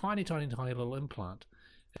a tiny, tiny, tiny little implant?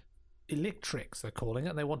 Electrics, they're calling it.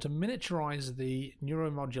 And they want to miniaturize the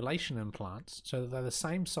neuromodulation implants so that they're the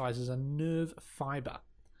same size as a nerve fiber.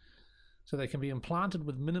 So they can be implanted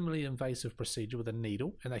with minimally invasive procedure with a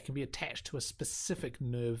needle, and they can be attached to a specific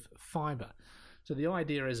nerve fiber. So the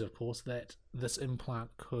idea is, of course, that this implant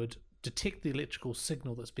could detect the electrical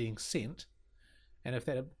signal that's being sent, and if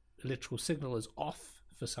that electrical signal is off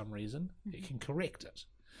for some reason, it can correct it.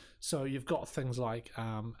 So you've got things like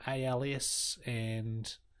ALS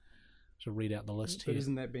and... to read out the list here. But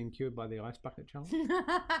isn't that being cured by the Ice Bucket Challenge?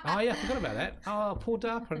 Oh, yeah, I forgot about that. Oh, poor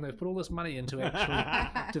DARPA, and they've put all this money into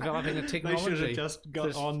actually developing a technology. They should have just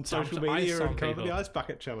got on social media and come up with the Ice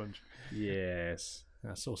Bucket Challenge. Yes.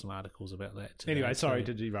 I saw some articles about that today. Anyway, sorry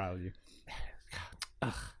to derail you.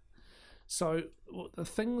 So the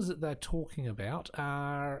things that they're talking about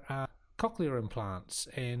are cochlear implants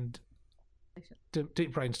and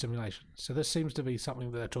deep brain stimulation. So this seems to be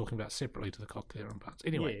something that they're talking about separately to the cochlear implants.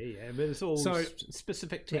 Anyway, but it's all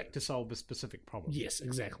specific tech to solve a specific problem. Yes,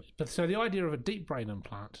 exactly. But so the idea of a deep brain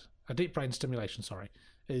implant, a deep brain stimulation,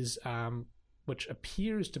 is which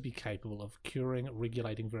appears to be capable of curing,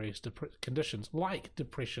 regulating various conditions like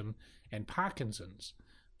depression and Parkinson's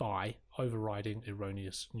by overriding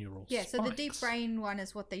erroneous neural spikes. So the deep brain one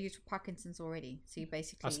is what they use for Parkinson's already. So you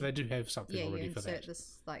basically... so they do have something already for that. Yeah, you insert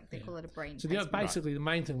this, like, they call it a brain. So basically the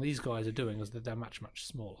main thing these guys are doing is that they're much, much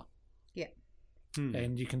smaller. Yeah.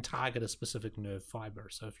 And you can target a specific nerve fiber.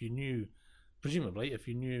 So if you knew, presumably,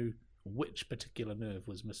 which particular nerve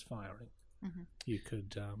was misfiring, you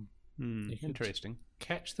could... interesting.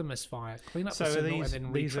 Catch the misfire, clean up the signal, and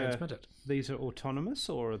then retransmit it. These are autonomous,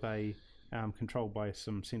 or are they... controlled by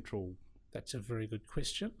some central... That's a very good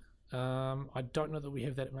question. I don't know that we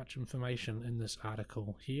have that much information in this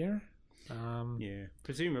article here.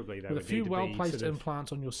 Presumably they with would a few need to well-placed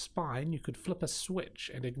implants on your spine, you could flip a switch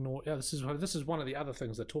and ignore... this is one of the other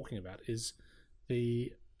things they're talking about, is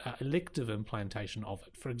the elective implantation of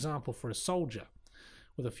it. For example, for a soldier,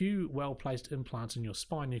 with a few well-placed implants in your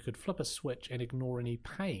spine, you could flip a switch and ignore any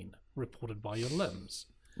pain reported by your limbs.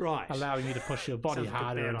 Right. Allowing you to push your body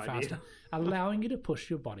harder and faster. Allowing you to push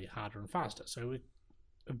your body harder and faster. So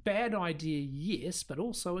a bad idea, yes, but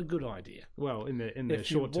also a good idea. Well, in the if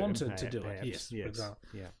short term, if you wanted to do it, yes. For example.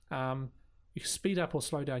 Yeah. You speed up or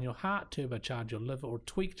slow down your heart, turbocharge your liver, or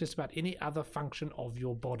tweak just about any other function of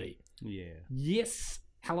your body. Yeah. Yes.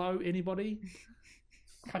 Hello, anybody?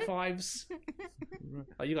 High fives.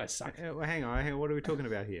 Oh, you guys suck. Well, hang on. What are we talking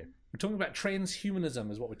about here? We're talking about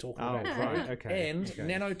transhumanism is what we're talking about. Right. Okay. And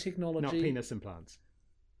nanotechnology. Not penis implants.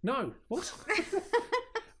 No. What?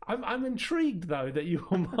 I'm intrigued, though, that your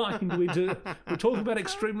mind, we're talking about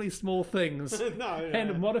extremely small things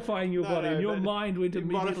and modifying your body, and your mind went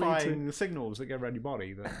immediately modifying the signals that go around your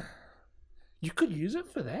body. You could use it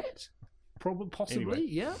for that. Possibly, anyway.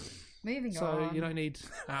 Yeah. Moving on. So you don't need...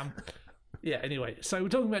 anyway, so I'm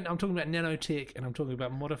talking about nanotech, and I'm talking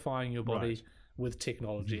about modifying your body with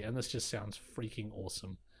technology, and this just sounds freaking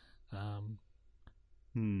awesome.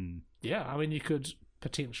 Yeah, I mean, you could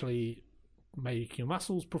potentially make your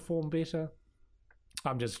muscles perform better.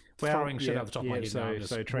 I'm just Well, throwing shit yeah, out the top of yeah, my head now. I'm just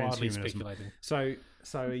so wildly transhumanism. speculating.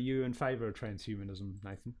 So are you in favour of transhumanism,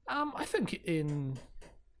 Nathan? I think in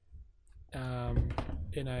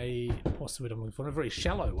a what's the word I'm looking for? In a very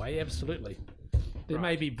shallow way, absolutely. There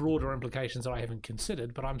may be broader implications that I haven't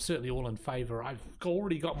considered, but I'm certainly all in favour. I've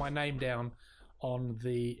already got my name down on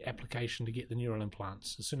the application to get the neural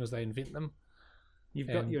implants as soon as they invent them. You've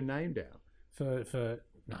got your name down. For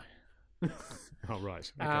no. Oh,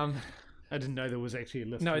 right. Okay. I didn't know there was actually a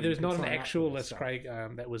list. No, where you there's could not an sign up actual for this list, stuff. Craig.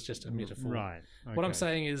 That was just a metaphor. Right. What I'm okay.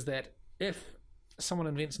 saying is that if someone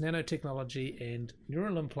invents nanotechnology and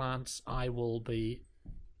neural implants, I will be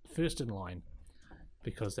first in line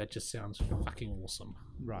because that just sounds fucking awesome.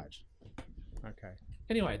 Right. Okay.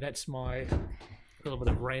 Anyway, that's my little bit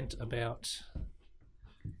of rant about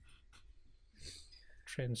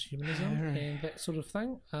transhumanism and that sort of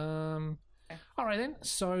thing. All right then.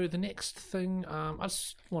 So the next thing, I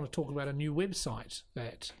just want to talk about a new website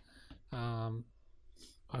that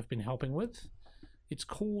I've been helping with. It's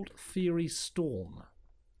called Theory Storm.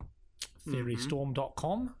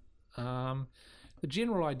 TheoryStorm.com. The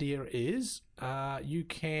general idea is you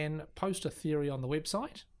can post a theory on the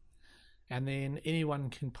website, and then anyone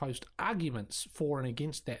can post arguments for and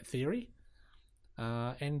against that theory,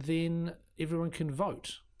 and then everyone can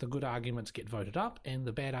vote. The good arguments get voted up, and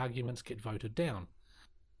the bad arguments get voted down.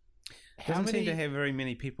 Doesn't seem to have very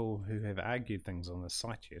many people who have argued things on this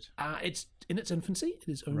site yet. It's in its infancy.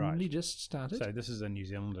 It is only just started. So this is a New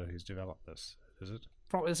Zealander who's developed this, is it?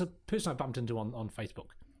 There's a person I bumped into on Facebook,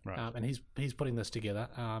 Right. and he's putting this together.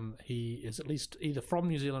 He is at least either from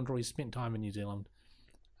New Zealand or he's spent time in New Zealand.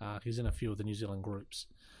 He's in a few of the New Zealand groups.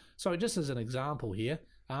 So just as an example here,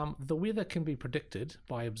 the weather can be predicted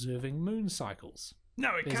by observing moon cycles.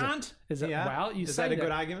 No, it can't. Well, you is say that a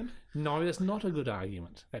good argument? No, that's not a good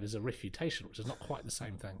argument. That is a refutation, which is not quite the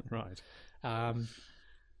same thing. Right.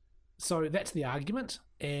 So that's the argument,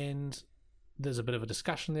 and there's a bit of a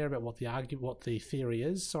discussion there about what the theory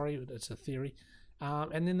is. Sorry, it's a theory.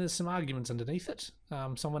 And then there's some arguments underneath it.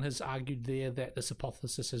 Someone has argued there that this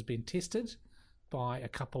hypothesis has been tested by a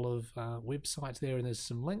couple of websites there, and there's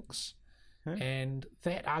some links. Huh? And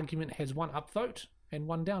that argument has one upvote and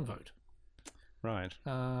one downvote. Right.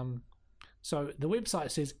 So the website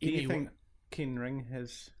says Do you think Ken Ring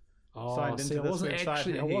has signed into see, I this wasn't website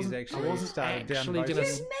actually, and I he's wasn't actually started actually downvoting? You gonna.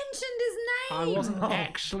 mentioned his name. I wasn't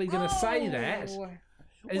actually going to say that.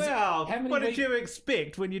 Is Well, it- how many what did weeks- you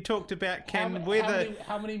expect when you talked about How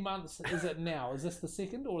many months is it now? Is this the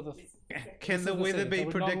second or the? Can the weather be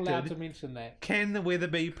We're not allowed to predicted? mention that. Can the weather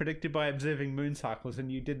be predicted by observing moon cycles?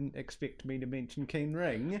 And you didn't expect me to mention Ken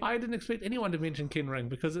Ring. I didn't expect anyone to mention Ken Ring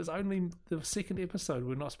because it's only the second episode.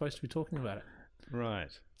 We're not supposed to be talking about it.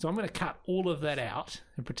 Right. So I'm going to cut all of that out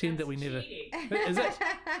and pretend that we never. Is it?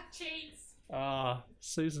 Cheats.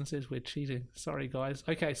 Susan says we're cheating. Sorry, guys.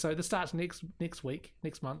 Okay, so this starts next week,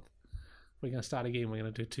 next month. We're going to start again. We're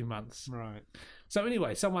going to do 2 months. Right. So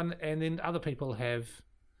anyway, someone and then other people have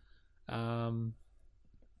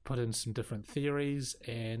put in some different theories,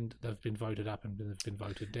 and they've been voted up and they've been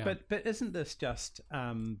voted down. But isn't this just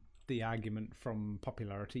the argument from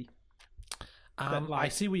popularity? I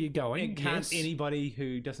see where you're going. Can't Yes. anybody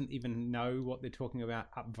who doesn't even know what they're talking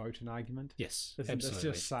about upvote an argument? Yes, Isn't this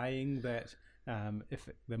absolutely. just saying that if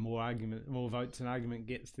the more votes an argument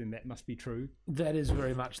gets, then that must be true? That is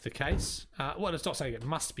very much the case. Well, it's not saying it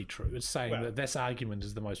must be true. It's saying Well- that this argument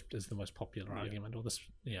is the most popular Yeah. argument, or this.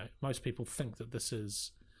 Most people think that this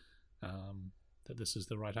is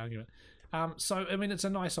the right argument. So I mean, it's a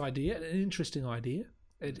nice idea, an interesting idea.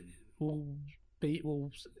 It will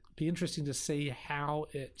be interesting to see how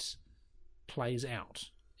it plays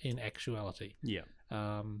out in actuality. Yeah.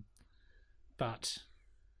 But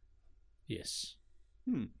yes.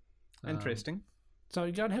 Interesting.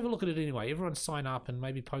 So go and have a look at it anyway. Everyone sign up and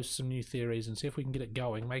maybe post some new theories and see if we can get it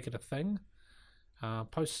going. Make it a thing.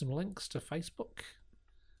 Post some links to Facebook.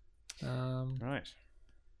 Right.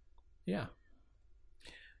 Yeah.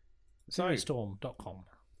 So, Storm.com.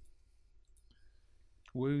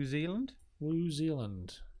 Woo Zealand? Woo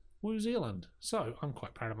Zealand. So I'm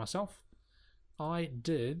quite proud of myself. I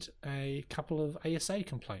did a couple of ASA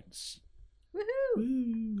complaints. Woohoo!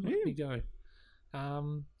 Woo, let me go.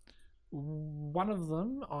 One of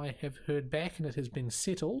them I have heard back and it has been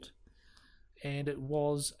settled, and it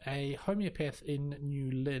was a homeopath in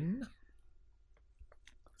New Lynn.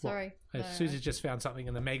 Sorry. No, Susie's just found something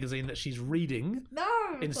in the magazine that she's reading no.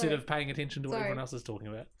 instead sorry. of paying attention to what Sorry. everyone else is talking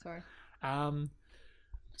about. Sorry.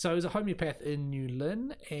 So it was a homeopath in New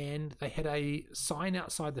Lynn, and they had a sign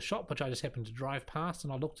outside the shop, which I just happened to drive past,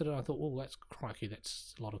 and I looked at it and I thought, oh, that's crikey,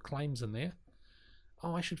 that's a lot of claims in there.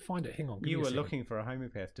 Oh, I should find it. Hang on. You were looking for a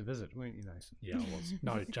homeopath to visit, weren't you, Nathan? Yeah, I was.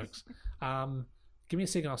 No, jokes. Give me a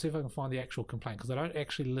second. I'll see if I can find the actual complaint, because I don't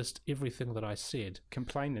actually list everything that I said.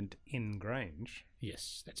 Complainant N. Grange.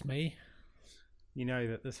 Yes, that's me. You know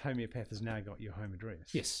that this homeopath has now got your home address.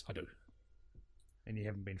 Yes, I do. And you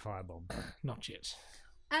haven't been firebombed. Not yet.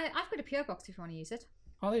 I've got a PO box if you want to use it.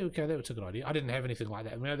 Oh, there we go. That was a good idea. I didn't have anything like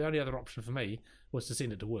that. I mean, the only other option for me was to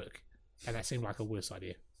send it to work, and that seemed like a worse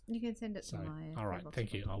idea. You can send it So, to my. all right,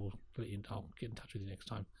 thank you. I'll get in touch with you next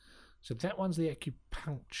time. So that one's the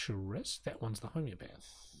acupuncturist. That one's the homeopath.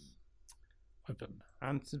 Open.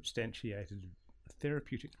 Unsubstantiated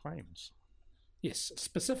therapeutic claims. Yes,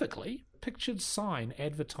 specifically, pictured sign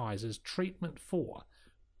advertises treatment for,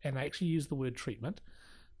 and they actually use the word treatment,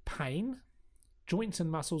 pain, joints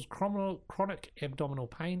and muscles, chronic abdominal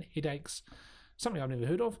pain, headaches, something I've never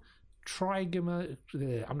heard of, I'm not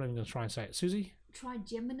even going to try and say it. Susie?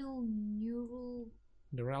 Trigeminal neural.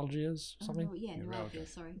 Neuralgias, something? Oh, yeah, neuralgia,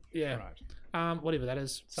 sorry. Yeah. Right. Whatever that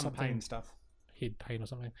is. Some something, pain stuff. head pain or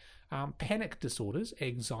something. Panic disorders,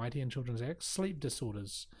 anxiety in children's acts, sleep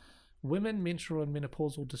disorders, women, menstrual and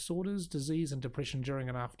menopausal disorders, disease and depression during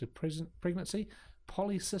and after pregnancy,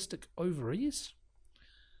 polycystic ovaries,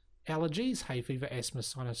 allergies, hay fever, asthma,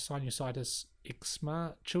 sinusitis,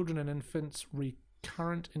 eczema, children and infants,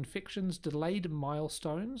 recurrent infections, delayed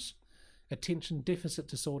milestones, attention deficit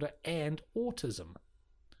disorder, and autism.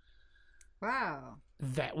 Wow.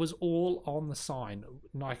 That was all on the sign.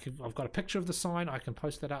 I've got a picture of the sign. I can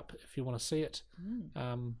post that up if you want to see it.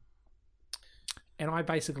 And I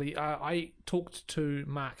basically I talked to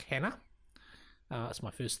Mark Hanna. That's my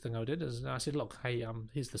first thing I did. Is I said, look, hey,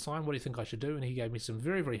 here's the sign. What do you think I should do? And he gave me some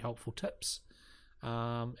very, very helpful tips.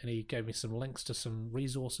 And he gave me some links to some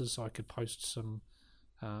resources so I could post some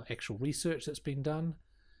actual research that's been done.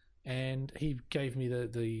 And he gave me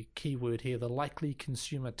the keyword here, the likely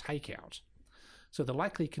consumer takeout. So the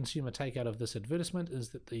likely consumer takeout of this advertisement is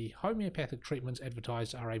that the homeopathic treatments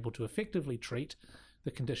advertised are able to effectively treat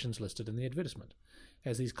the conditions listed in the advertisement.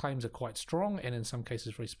 As these claims are quite strong and in some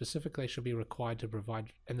cases very specific, they should be required to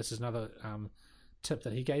provide, and this is another tip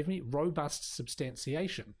that he gave me, robust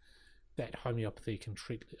substantiation that homeopathy can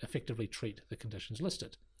effectively treat the conditions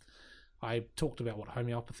listed. I talked about what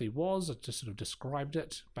homeopathy was. I just sort of described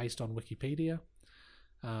it based on Wikipedia.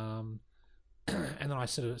 And then I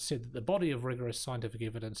sort of said that the body of rigorous scientific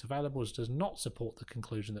evidence available does not support the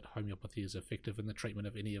conclusion that homeopathy is effective in the treatment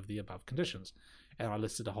of any of the above conditions. And I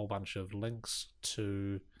listed a whole bunch of links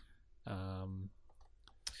to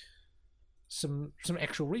some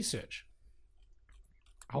actual research.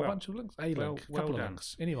 A whole bunch of links. A link, a couple of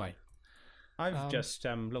links. Anyway. I've just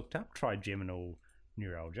looked up trigeminal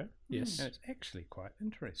neuralgia. Yes. And it's actually quite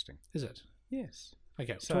interesting. Is it? Yes.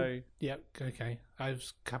 Okay. So, okay. I have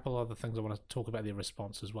a couple other things I want to talk about their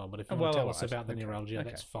response as well. But if you want to tell us about the neuralgia,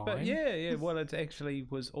 that's fine. But yeah. Well, it actually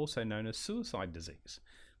was also known as suicide disease,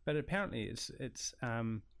 but apparently it's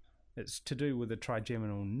to do with the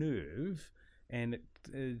trigeminal nerve, and it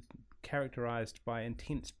is characterized by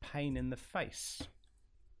intense pain in the face.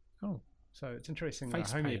 Oh, so it's interesting that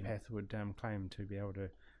a homeopath would claim to be able to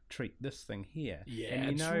treat this thing here. Yeah,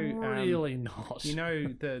 and it's really not. You know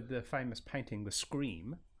the famous painting, The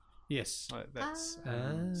Scream? Yes. That's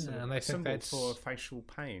and they think symbol that's for facial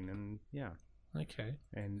pain, and okay.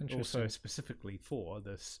 And also specifically for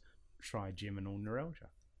this trigeminal neuralgia.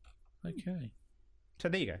 Okay. So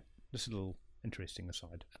there you go. Just a little interesting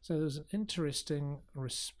aside. So there's an interesting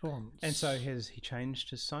response. And so has he changed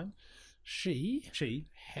his sign? She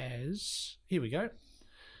has. Here we go.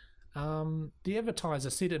 The advertiser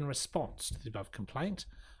said in response to the above complaint,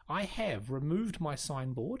 I have removed my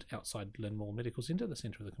signboard outside Linmore Medical Centre, the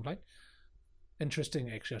centre of the complaint. Interesting,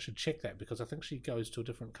 actually, I should check that because I think she goes to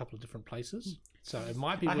a couple of different places. So it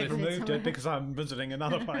might be I have removed it because I'm visiting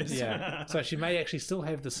another place. Yeah. So she may actually still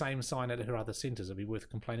have the same sign at her other centres. It'd be worth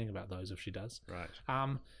complaining about those if she does.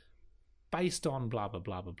 Right. Based on blah, blah,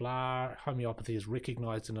 blah, blah, blah, homeopathy is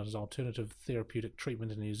recognised as an alternative therapeutic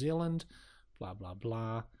treatment in New Zealand, blah, blah,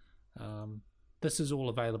 blah. This is all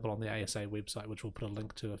available on the ASA website, which we'll put a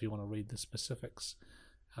link to if you want to read the specifics.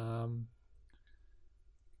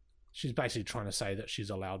 She's basically trying to say that she's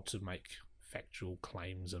allowed to make factual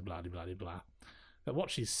claims and blah, blah, blah, blah. But what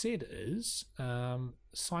she said is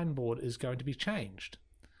signboard is going to be changed.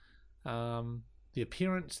 The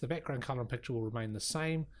appearance, the background colour and picture will remain the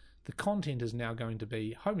same. The content is now going to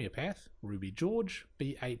be homeopath, Ruby George,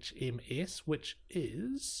 BHMS, which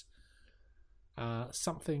is...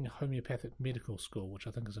 something homeopathic medical school, which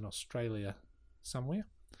I think is in Australia somewhere.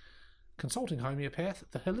 Consulting homeopath,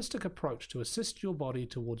 the holistic approach to assist your body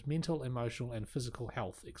towards mental, emotional, and physical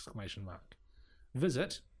health! !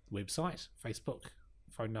 Visit website, Facebook,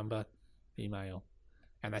 phone number, email,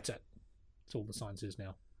 and that's it. That's all the sign says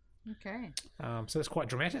now. Okay. So that's quite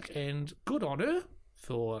dramatic, and good on her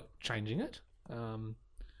for changing it.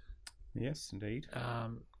 Yes, indeed.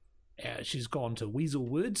 She's gone to weasel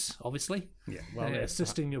words, obviously. Yeah, well,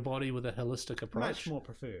 assisting your body with a holistic approach. much more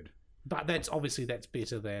preferred. But that's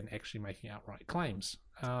better than actually making outright claims.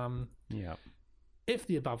 Yeah. If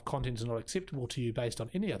the above content is not acceptable to you based on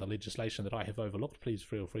any other legislation that I have overlooked, please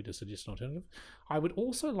feel free to suggest an alternative. I would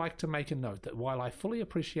also like to make a note that while I fully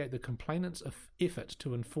appreciate the complainant's effort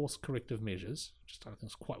to enforce corrective measures, which I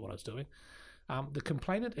think is quite what I was doing, the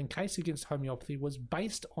complainant and case against homeopathy was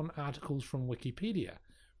based on articles from Wikipedia,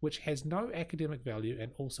 which has no academic value,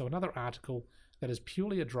 and also another article that is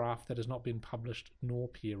purely a draft that has not been published nor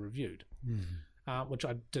peer-reviewed, which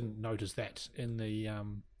I didn't notice that in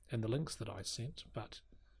the links that I sent. But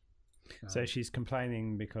so she's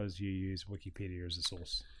complaining because you use Wikipedia as a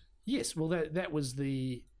source. Yes, well, that was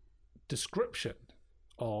the description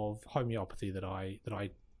of homeopathy that I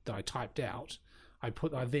typed out. I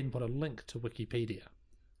then put a link to Wikipedia.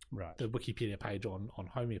 Right. The Wikipedia page on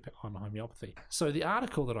homeopathy. So the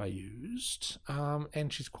article that I used,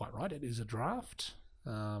 and she's quite right, it is a draft.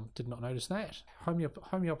 Did not notice that.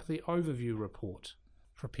 Homeopathy Overview Report,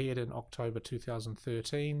 prepared in October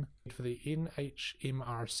 2013 for the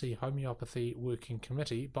NHMRC Homeopathy Working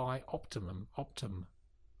Committee by Optum,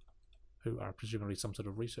 who are presumably some sort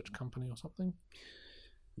of research company or something.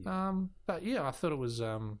 Yeah. But yeah, I thought it was,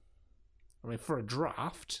 for a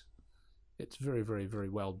draft, it's very, very, very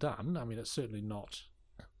well done. I mean, it's certainly not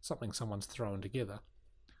something someone's thrown together.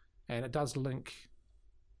 And it does link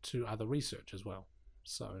to other research as well.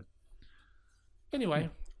 So, anyway,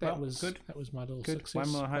 that was good. That was my little success. One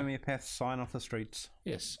more homeopath sign off the streets.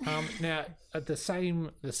 Yes. Now, at the same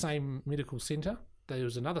medical centre, there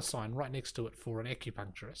was another sign right next to it for an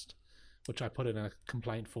acupuncturist, which I put in a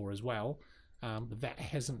complaint for as well. That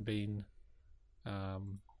hasn't been...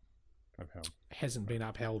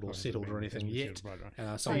 upheld or settled or anything yet. Right.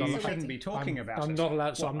 So you shouldn't be talking about it. I'm not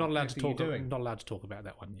allowed to talk. I'm not allowed to talk about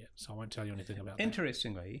that one yet, so I won't tell you anything about that.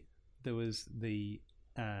 Interestingly, there was the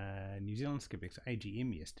New Zealand Skeptics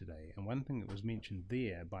AGM yesterday, and one thing that was mentioned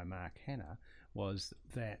there by Mark Hanna was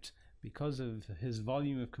that because of his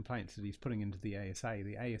volume of complaints that he's putting into the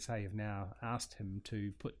ASA have now asked him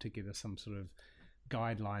to put together some sort of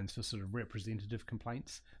guidelines for sort of representative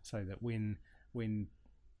complaints, so that when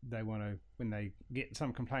they get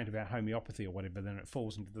some complaint about homeopathy or whatever, then it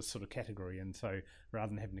falls into this sort of category. And so rather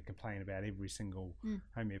than having to complain about every single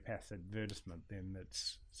homeopath advertisement, then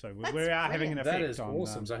we are having an effect. That is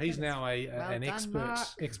awesome. So he's now an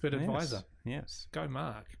expert advisor. Yes. Go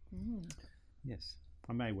Mark. Yes.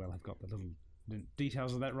 I may well have got the little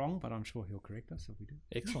details of that wrong, but I'm sure he'll correct us if we do.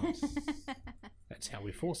 Excellent. That's how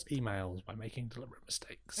we force emails, by making deliberate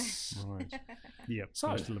mistakes. Right. Yep. So,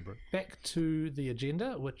 most deliberate. Back to the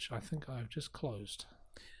agenda, which I think I've just closed.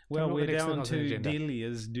 Well, we're down to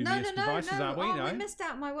Delia's dubious devices, aren't we? No, we missed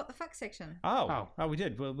out my what the fuck section. Oh, we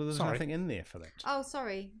did. Well, there's nothing in there for that. Oh,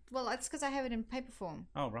 sorry. Well, it's because I have it in paper form.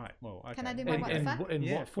 Oh, right. Well, okay. Can I do my what the fuck? In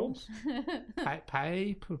what form?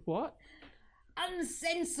 What?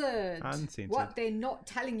 Uncensored. What they're not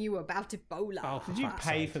telling you about Ebola. Oh, did you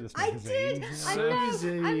pay for this magazine? I did. I know. I'm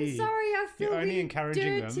sorry. I feel You're only really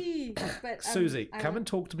encouraging dirty. But, Susie, come and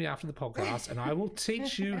talk to me after the podcast, and I will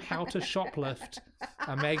teach you how to shoplift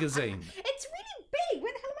a magazine. It's really big.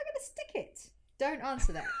 Where the hell am I going to stick it? Don't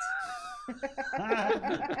answer that.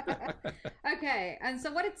 Okay, and so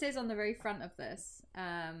what it says on the very front of this,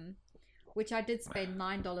 which I did spend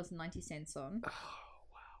 $9.90 on. Oh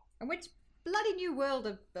wow! And which bloody new world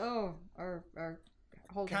of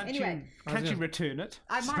holding. Can't you return it?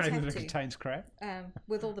 I might have that to. It contains crap.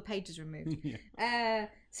 With all the pages removed.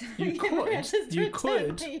 So you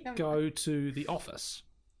could go to the office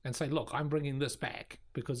and say, "Look, I'm bringing this back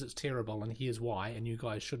because it's terrible, and here's why, and you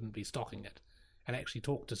guys shouldn't be stocking it." And actually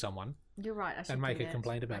talk to someone. You're right. I should and make do a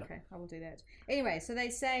complaint about it. Okay, I will do that. Anyway, so they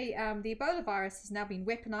say the Ebola virus has now been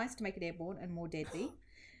weaponized to make it airborne and more deadly.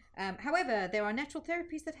 However, there are natural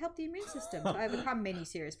therapies that help the immune system to overcome many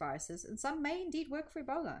serious viruses, and some may indeed work for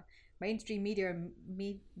Ebola. Mainstream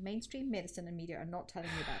medicine and media are not telling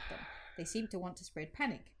you about them. They seem to want to spread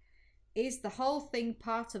panic. Is the whole thing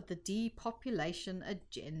part of the depopulation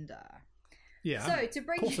agenda? Yeah. So to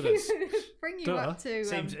bring you up to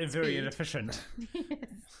seems very inefficient.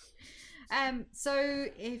 Yes. So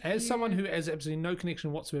if As someone who has absolutely no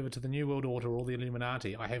connection whatsoever to the New World Order or the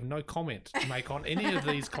Illuminati, I have no comment to make on any of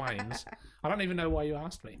these claims. I don't even know why you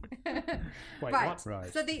asked me. Wait, right. what?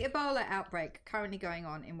 Right. So the Ebola outbreak currently going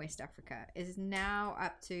on in West Africa is now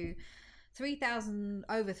up to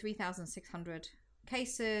over 3,600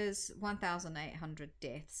 cases, 1,800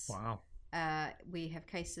 deaths. Wow. We have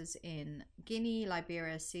cases in Guinea,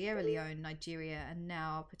 Liberia, Sierra Leone, Nigeria, and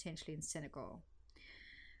now potentially in Senegal.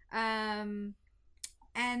 And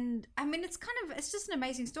I mean, it's just an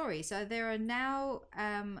amazing story. So there are now,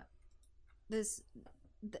 there's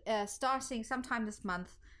starting sometime this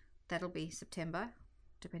month, that'll be September,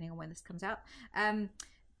 depending on when this comes out.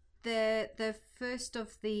 The first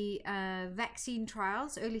of the vaccine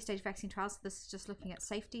trials, early stage vaccine trials, this is just looking at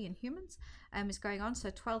safety in humans, is going on.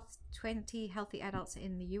 So 20 healthy adults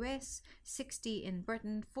in the US, 60 in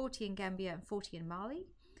Britain, 40 in Gambia, and 40 in Mali.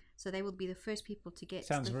 So they will be the first people to get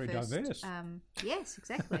Sounds the very first, diverse. Yes,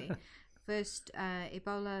 exactly. First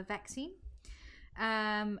Ebola vaccine.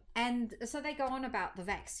 And so they go on about the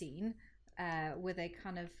vaccine, where they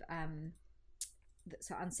kind of...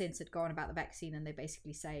 so Uncensored go on about the vaccine, and they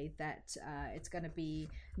basically say that it's going to be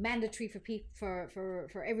mandatory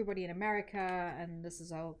for everybody in America, and this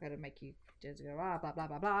is all going to make you blah blah blah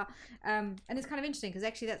blah blah. And it's kind of interesting because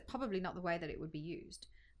actually that's probably not the way that it would be used.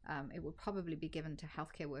 It would probably be given to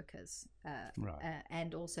healthcare workers, Right.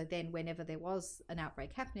 and also then whenever there was an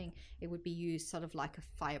outbreak happening, it would be used sort of like a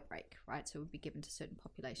fire break, right? So it would be given to certain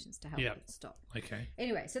populations to help it stop. Okay.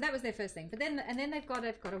 Anyway, so that was their first thing. But then they've got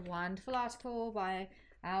a wonderful article by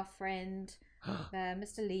our friend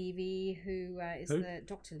Mr. Levy, who is the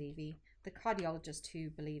Dr. Levy, the cardiologist who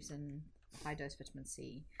believes in high dose vitamin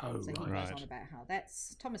C. Oh, So he goes right. on about how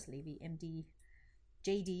that's Thomas Levy, MD,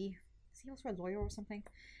 JD. Is he also a lawyer or something?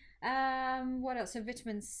 What else? So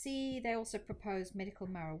vitamin C. They also propose medical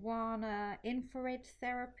marijuana, infrared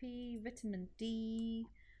therapy, vitamin D,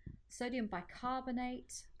 sodium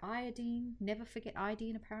bicarbonate, iodine. Never forget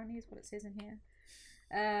iodine, apparently, is what it says in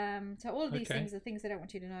here. So all of these things are things they don't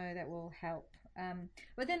want you to know that will help.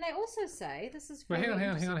 But then they also say, this is Well, very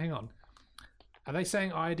hang on. Are they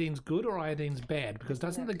saying iodine's good or iodine's bad? Because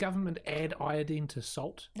doesn't the government add iodine to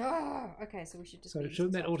salt? Oh, okay. So we should just. So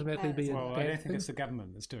shouldn't that automatically be a Well, I bad don't think thing? it's the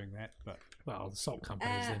government that's doing that, but Well, the salt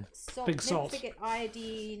companies then. Salt, Big never salt. forget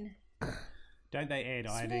iodine. don't they add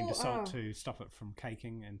iodine to Small- salt to stop it from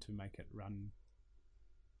caking and to make it run?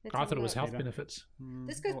 Let's I have thought a it was look. health benefits.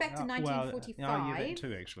 This goes back to Well, 1945. yeah, that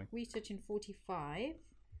too, actually. Research in 45.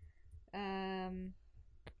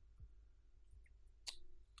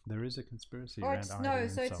 There is a conspiracy Or around it's, iodine. no,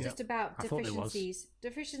 and so it's salt. just about I thought there was. deficiencies.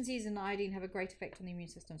 Deficiencies in iodine have a great effect on the immune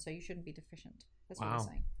system, so you shouldn't be deficient. That's what Wow. they're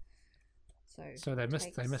saying. So they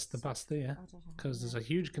missed the bus there because there's a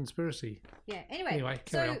huge conspiracy. Yeah. Anyway,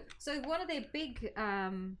 carry on. so one of their big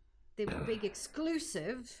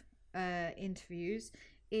exclusive interviews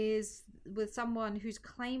is with someone who's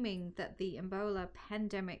claiming that the Ebola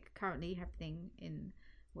pandemic currently happening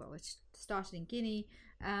it started in Guinea.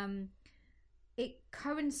 It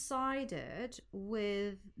coincided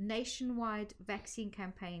with nationwide vaccine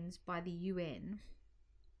campaigns by the UN.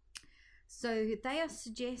 So they are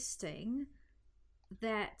suggesting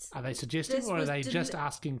that Are they suggesting this or are was they just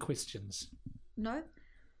asking questions? no.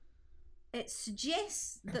 It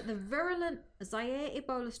suggests that the virulent Zaire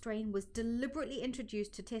Ebola strain was deliberately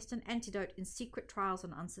introduced to test an antidote in secret trials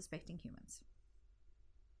on unsuspecting humans.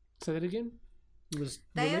 Say that again? It was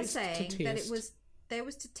They are released to saying that test- there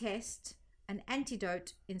was to test an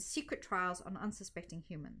antidote in secret trials on unsuspecting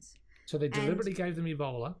humans. So they deliberately gave them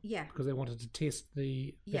Ebola Yeah. because they wanted to test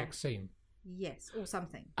the Yeah. vaccine. Yes, or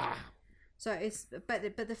something. Ah, So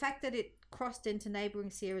but the fact that it crossed into neighboring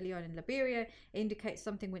Sierra Leone and Liberia indicates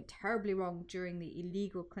something went terribly wrong during the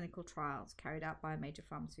illegal clinical trials carried out by a major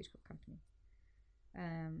pharmaceutical company.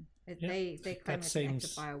 They claim it's an act of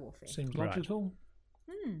biowarfare. Seems Right. logical.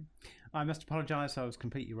 I must apologise. I was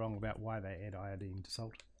completely wrong about why they add iodine to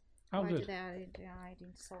salt. Oh, Why do good. they add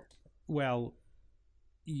iodine to salt? Well,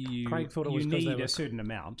 you Craig thought it was 'cause they need were- a certain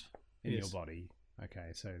amount in Yes. your body.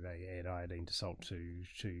 Okay, so they add iodine to salt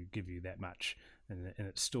to give you that much, and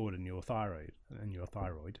it's stored in your thyroid.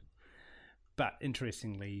 But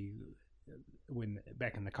interestingly, when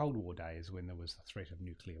back in the Cold War days, when there was the threat of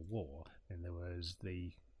nuclear war, then there was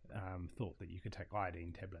the thought that you could take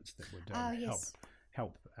iodine tablets that would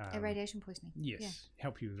help Radiation poisoning. Yes,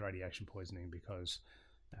 help you with radiation poisoning because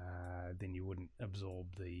then you wouldn't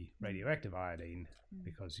absorb the radioactive iodine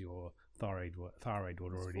because your thyroid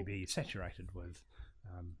would already be saturated with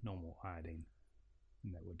normal iodine,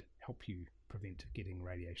 and that would help you prevent getting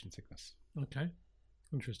radiation sickness. Okay.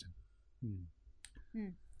 Interesting.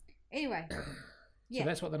 Anyway, So yeah,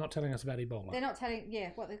 that's what they're not telling us about Ebola. they're not telling.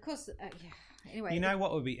 Yeah, what? Of course. Yeah. Anyway, You know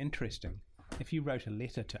what would be interesting? If you wrote a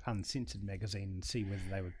letter to Uncensored magazine and see whether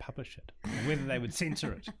they would publish it, or whether they would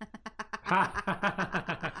censor it.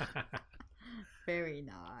 very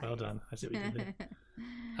nice. Well done. I see what you did there.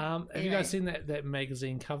 Have you guys seen that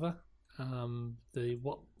magazine cover? The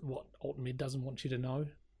what AltMed doesn't want you to know.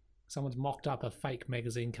 Someone's mocked up a fake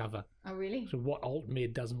magazine cover. Oh, really? So what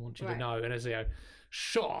AltMed doesn't want you to Right. know, and it's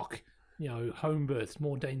shock. Home births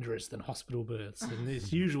more dangerous than hospital births, and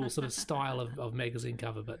this usual sort of style of magazine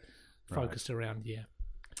cover, but focused around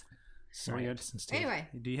Sorry, Very good. Anyway,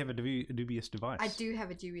 Do you have a dubious device? I do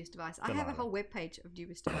have a dubious device. I have a whole webpage of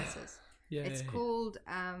dubious devices. Yeah, It's called,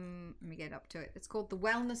 let me get up to it. It's called the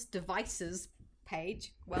Wellness Devices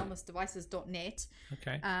page, wellnessdevices.net.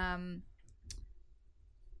 okay. And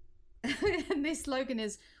their slogan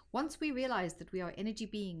is, once we realize that we are energy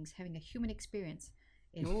beings having a human experience,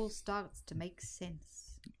 it all starts to make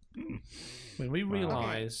sense. When we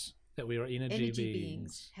realise that we are energy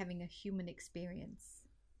beings. having a human experience.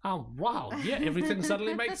 Oh wow! Yeah, everything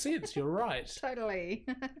suddenly makes sense. You're right. Totally.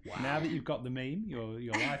 Now that you've got the meme, your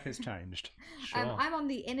life has changed. Sure. I'm on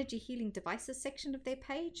the energy healing devices section of their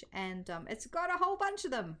page, and it's got a whole bunch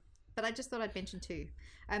of them. But I just thought I'd mention two.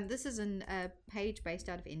 This is a page based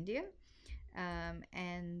out of India.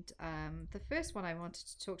 And the first one I wanted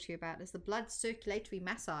to talk to you about is the blood circulatory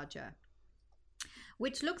massager,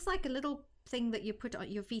 which looks like a little thing that you put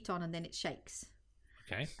your feet on and then it shakes.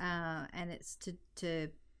 Okay. And it's to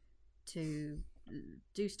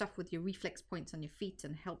do stuff with your reflex points on your feet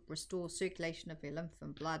and help restore circulation of your lymph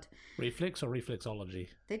and blood. Reflex or reflexology?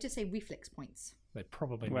 They just say reflex points. They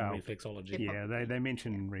probably mean reflexology. Yeah, they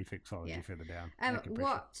mention reflexology further down.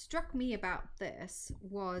 What struck me about this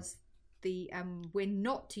was the when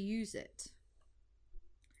not to use it.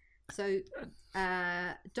 So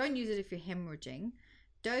don't use it if you're hemorrhaging.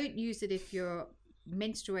 Don't use it if you're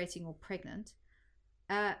menstruating or pregnant.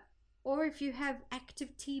 Or if you have active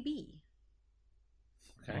TB.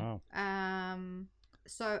 Okay. Wow.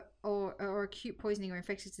 So or acute poisoning or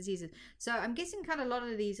infectious diseases. So I'm guessing kind of a lot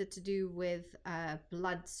of these are to do with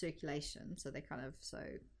blood circulation. So they kind of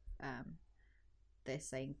they're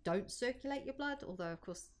saying don't circulate your blood, although of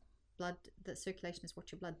course the circulation is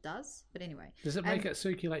what your blood does. But anyway, does it make it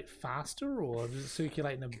circulate faster, or does it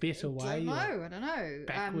circulate in a better way? I don't know.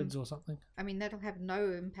 Backwards or something? I mean, that'll have no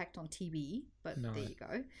impact on TB, but there you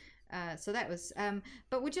go. So that was.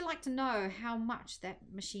 But would you like to know how much that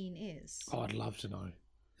machine is? Oh, I'd love to know.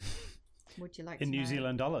 Would you like In to New know?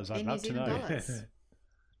 Zealand dollars, I'd love to know. Dollars.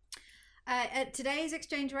 At today's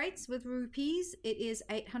exchange rates with rupees, it is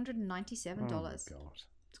 $897. Oh, God.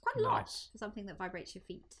 It's quite a lot Nice. for something that vibrates your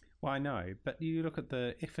feet. Well, I know, but you look at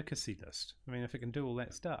the efficacy list. I mean, if it can do all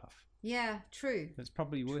that stuff, Yeah, true. it's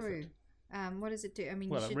probably worth True. it. What does it do? I mean,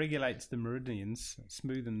 Well, you it should... regulates the meridians,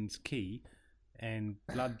 smoothens ki, and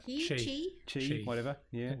blood Chi. whatever.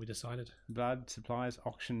 I Yeah, think we decided. blood supplies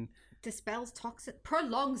oxygen, dispels toxin,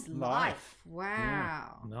 prolongs life.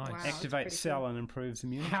 Wow. Nice. Wow, that's activates pretty cell, cool. and improves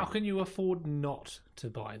immunity. How can you afford not to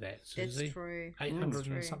buy that, Susie? It's true. $800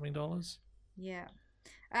 True. and something dollars? Yeah.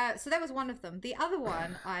 So that was one of them. The other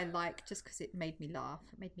one I like just because it made me laugh,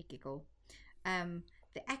 it made me giggle.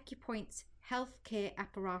 The AcuPoints Healthcare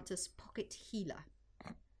Apparatus Pocket Healer.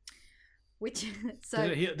 Which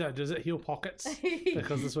does it heal pockets?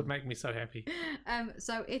 Because this would make me so happy.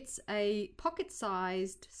 So it's a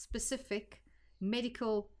pocket-sized, specific,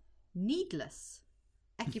 medical, needless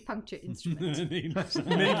acupuncture instrument. Needless.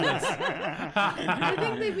 I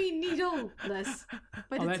think they mean needleless,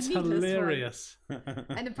 but Oh, it's that's needless hilarious. one.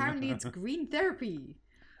 And apparently it's green therapy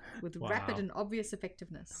with Wow. rapid and obvious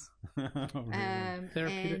effectiveness. Therapeutic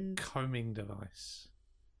And combing device.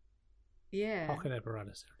 yeah, Pocket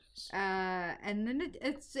apparatus. There it is. and then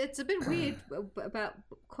it's a bit weird about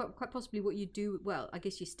quite possibly what you do. Well, I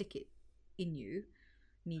guess you stick it in you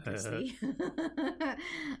needlessly.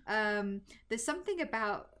 There's something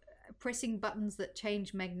about pressing buttons that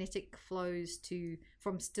change magnetic flows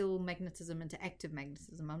from still magnetism into active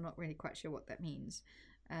magnetism. I'm not really quite sure what that means.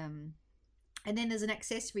 And then there's an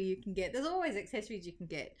accessory you can get. There's always accessories you can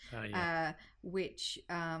get, which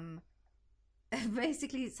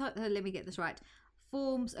basically, let me get this right,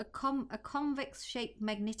 forms a convex-shaped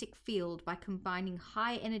magnetic field by combining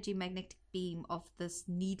high-energy magnetic beam of this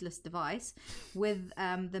needless device with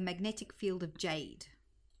the magnetic field of jade.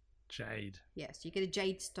 Jade. Yes, you get a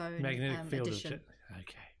jade stone Magnetic field edition. of jade.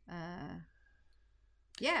 Okay.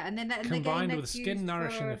 Yeah, and then that Combined again, with that's skin used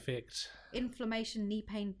nourishing for effect. inflammation, knee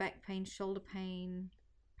pain, back pain, shoulder pain,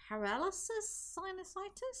 paralysis,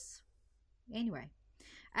 sinusitis. Anyway,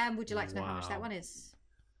 would you like to know how much that one is?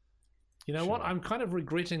 You know what? I'm kind of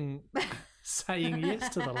regretting saying yes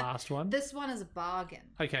to the last one. This one is a bargain.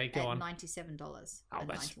 Okay, go on. $97. Oh,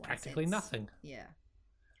 that's practically nothing. Yeah.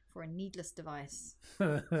 For a needless device.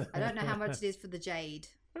 I don't know how much it is for the Jade.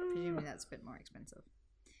 Presumably that's a bit more expensive.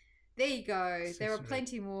 There you go. There are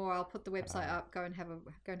plenty more. I'll put the website up. Go and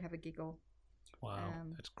have a giggle. Wow,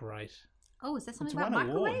 that's great. Oh, is that something It's about won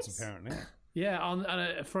microwaves? awards, apparently.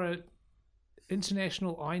 Yeah, for a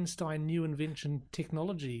International Einstein New Invention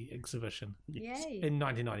Technology exhibition Yay. in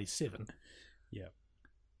 1997. Yeah.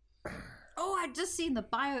 Oh, I've just seen the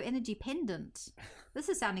bioenergy pendant. This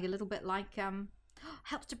is sounding a little bit like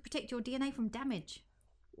helps to protect your DNA from damage.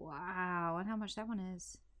 Wow, and how much that one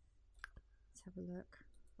is. Let's have a look.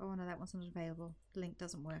 Oh no, that one's not available. The link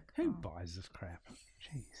doesn't work. Who Oh. buys this crap?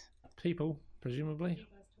 Jeez. People, presumably. You guys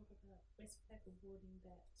talk about Westpac awarding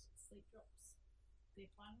that sleep drops their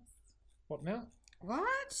finalists. What now?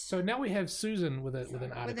 What? So now we have Susan with an With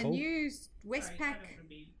a article. new Sorry, I Westpac, don't want to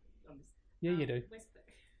be honest. Yeah, you do.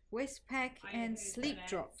 Westpac. Westpac I and heard sleep that as-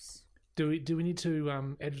 drops. Do we need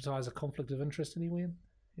to advertise a conflict of interest anywhere?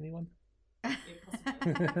 Anyone? Yeah,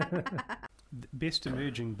 possibly. Best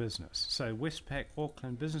Emerging Business. So Westpac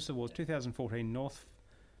Auckland Business Awards 2014 North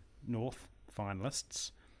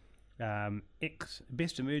finalists.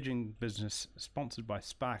 Best Emerging Business sponsored by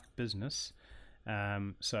Spark Business.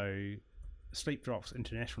 So Sleep Drops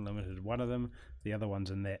International Limited, one of them. The other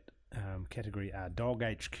ones in that category are Dog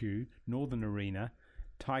HQ, Northern Arena,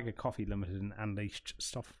 Tiger Coffee Limited, and Unleashed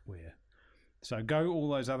Software. So go all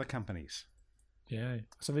those other companies. Yeah.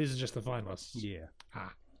 So these are just the finalists. Yeah,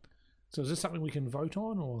 So is this something we can vote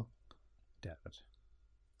on, or? doubt it.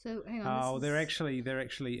 So hang on. Oh, this they're is-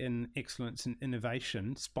 actually in Excellence in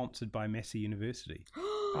Innovation, sponsored by Massey University.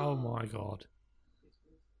 Oh my god.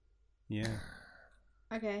 Yeah.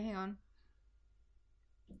 Okay, hang on.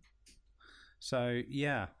 So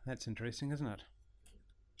yeah, that's interesting, isn't it?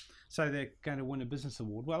 So they're going to win a business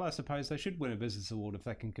award. Well, I suppose they should win a business award if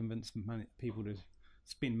they can convince people to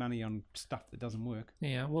spend money on stuff that doesn't work.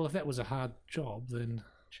 Yeah. Well, if that was a hard job, then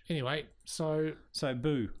anyway. So So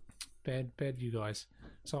boo. bad, you guys.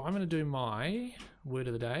 So I'm going to do my word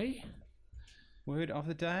of the day. Word of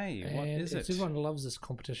the day. What And is as it? everyone loves this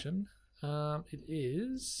competition, it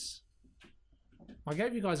is. I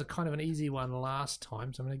gave you guys a kind of an easy one last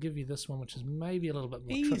time, so I'm going to give you this one, which is maybe a little bit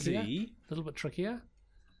more trickier. Easy. A little bit trickier.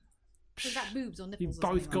 Was that boobs or You nipples? or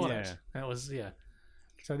both something got like Yeah. it. That was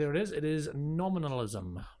So there it is. It is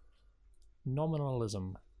nominalism.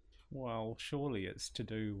 Nominalism. Well, surely it's to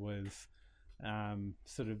do with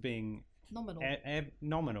sort of being that? Nominal.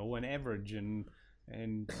 nominal and average and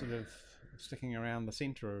sort of sticking around the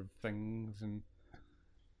centre of things and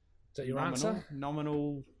Is that your nominal, answer?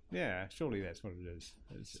 Nominal. Yeah, surely that's what it is.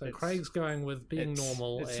 So Craig's going with being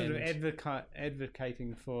normal It's and sort of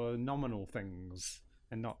advocating for nominal things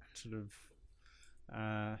and not sort of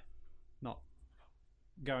not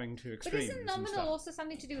going to But extremes. isn't and nominal stuff. also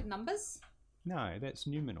something to do with numbers? No, that's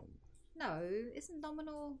numinal. No, isn't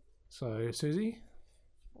nominal. So Susie.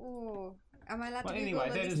 Oh, am I allowed Well, to anyway,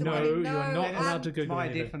 Google that this is No, my- you are not allowed to Google my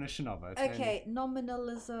anything. definition of it. and- Okay,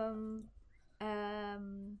 nominalism.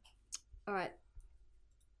 All right.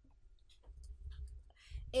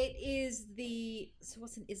 It is the. So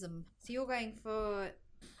what's an ism? So you're going for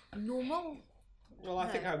normal. Well, I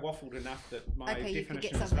think No. I waffled enough that my Okay, you could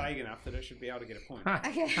get definition is something. vague enough that I should be able to get a point.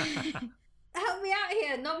 Okay. Help me out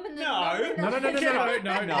here. Nominal. No. No.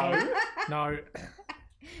 No.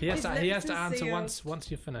 He has His to lips are answer sealed.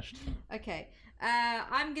 once you're finished. Okay.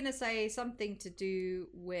 I'm gonna say something to do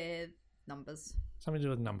with numbers. Something to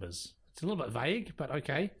do with numbers. It's a little bit vague, but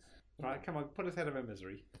okay. Right, come on, put us out of our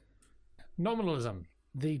misery. Nominalism.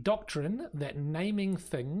 The doctrine that naming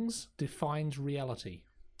things defines reality.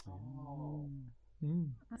 Mm.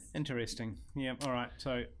 Interesting. Yeah, all right.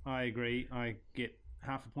 So I agree. I get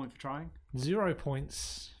half a point for trying. 0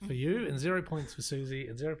 points for you, and 0 points for Susie,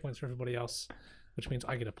 and 0 points for everybody else, which means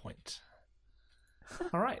I get a point.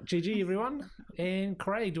 All right, GG everyone. And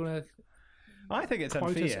Craig, do you want to? I think it's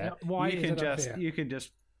Quote us unfair. out. Why you is can it just unfair? you can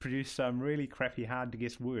just produce some really crappy, hard to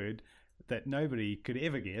guess word that nobody could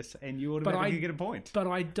ever guess, and you automatically get a point. But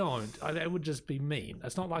I don't. That would just be mean.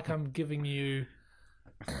 It's not like I'm giving you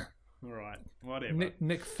All right, whatever.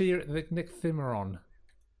 Nick Thimeron,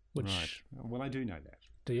 which Right. Well, I do know that.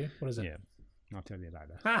 do you? What is it? Yeah, I'll tell you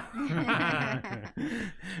later. Nice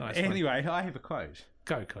one. Anyway, I have a quote.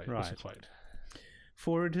 Go, Craig. What's your Right. quote?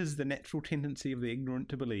 For it is the natural tendency of the ignorant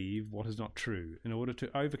to believe what is not true. In order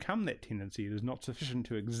to overcome that tendency, it is not sufficient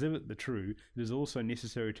to exhibit the true, it is also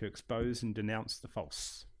necessary to expose and denounce the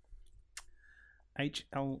false.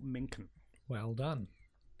 H.L. Mencken. Well done.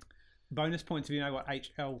 bonus points if you know what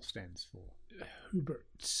HL stands for.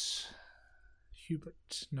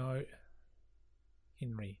 Hubert, no.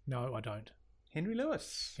 Henry, no, I don't. Henry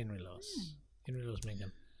Lewis. Henry Lewis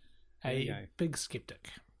Mencken. There you go. A big skeptic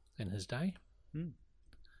in his day. Hmm.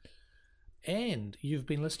 And you've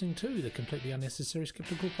been listening to the Completely Unnecessary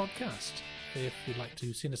Skeptical podcast. If you'd like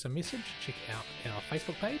to send us a message, check out our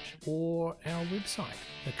Facebook page or our website,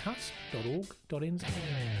 thecusp.org.nz.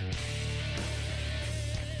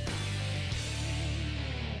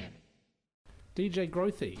 DJ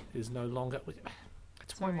Growthy is no longer...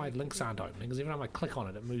 That's why my links aren't opening, because every time I click on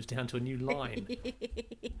it, it moves down to a new line.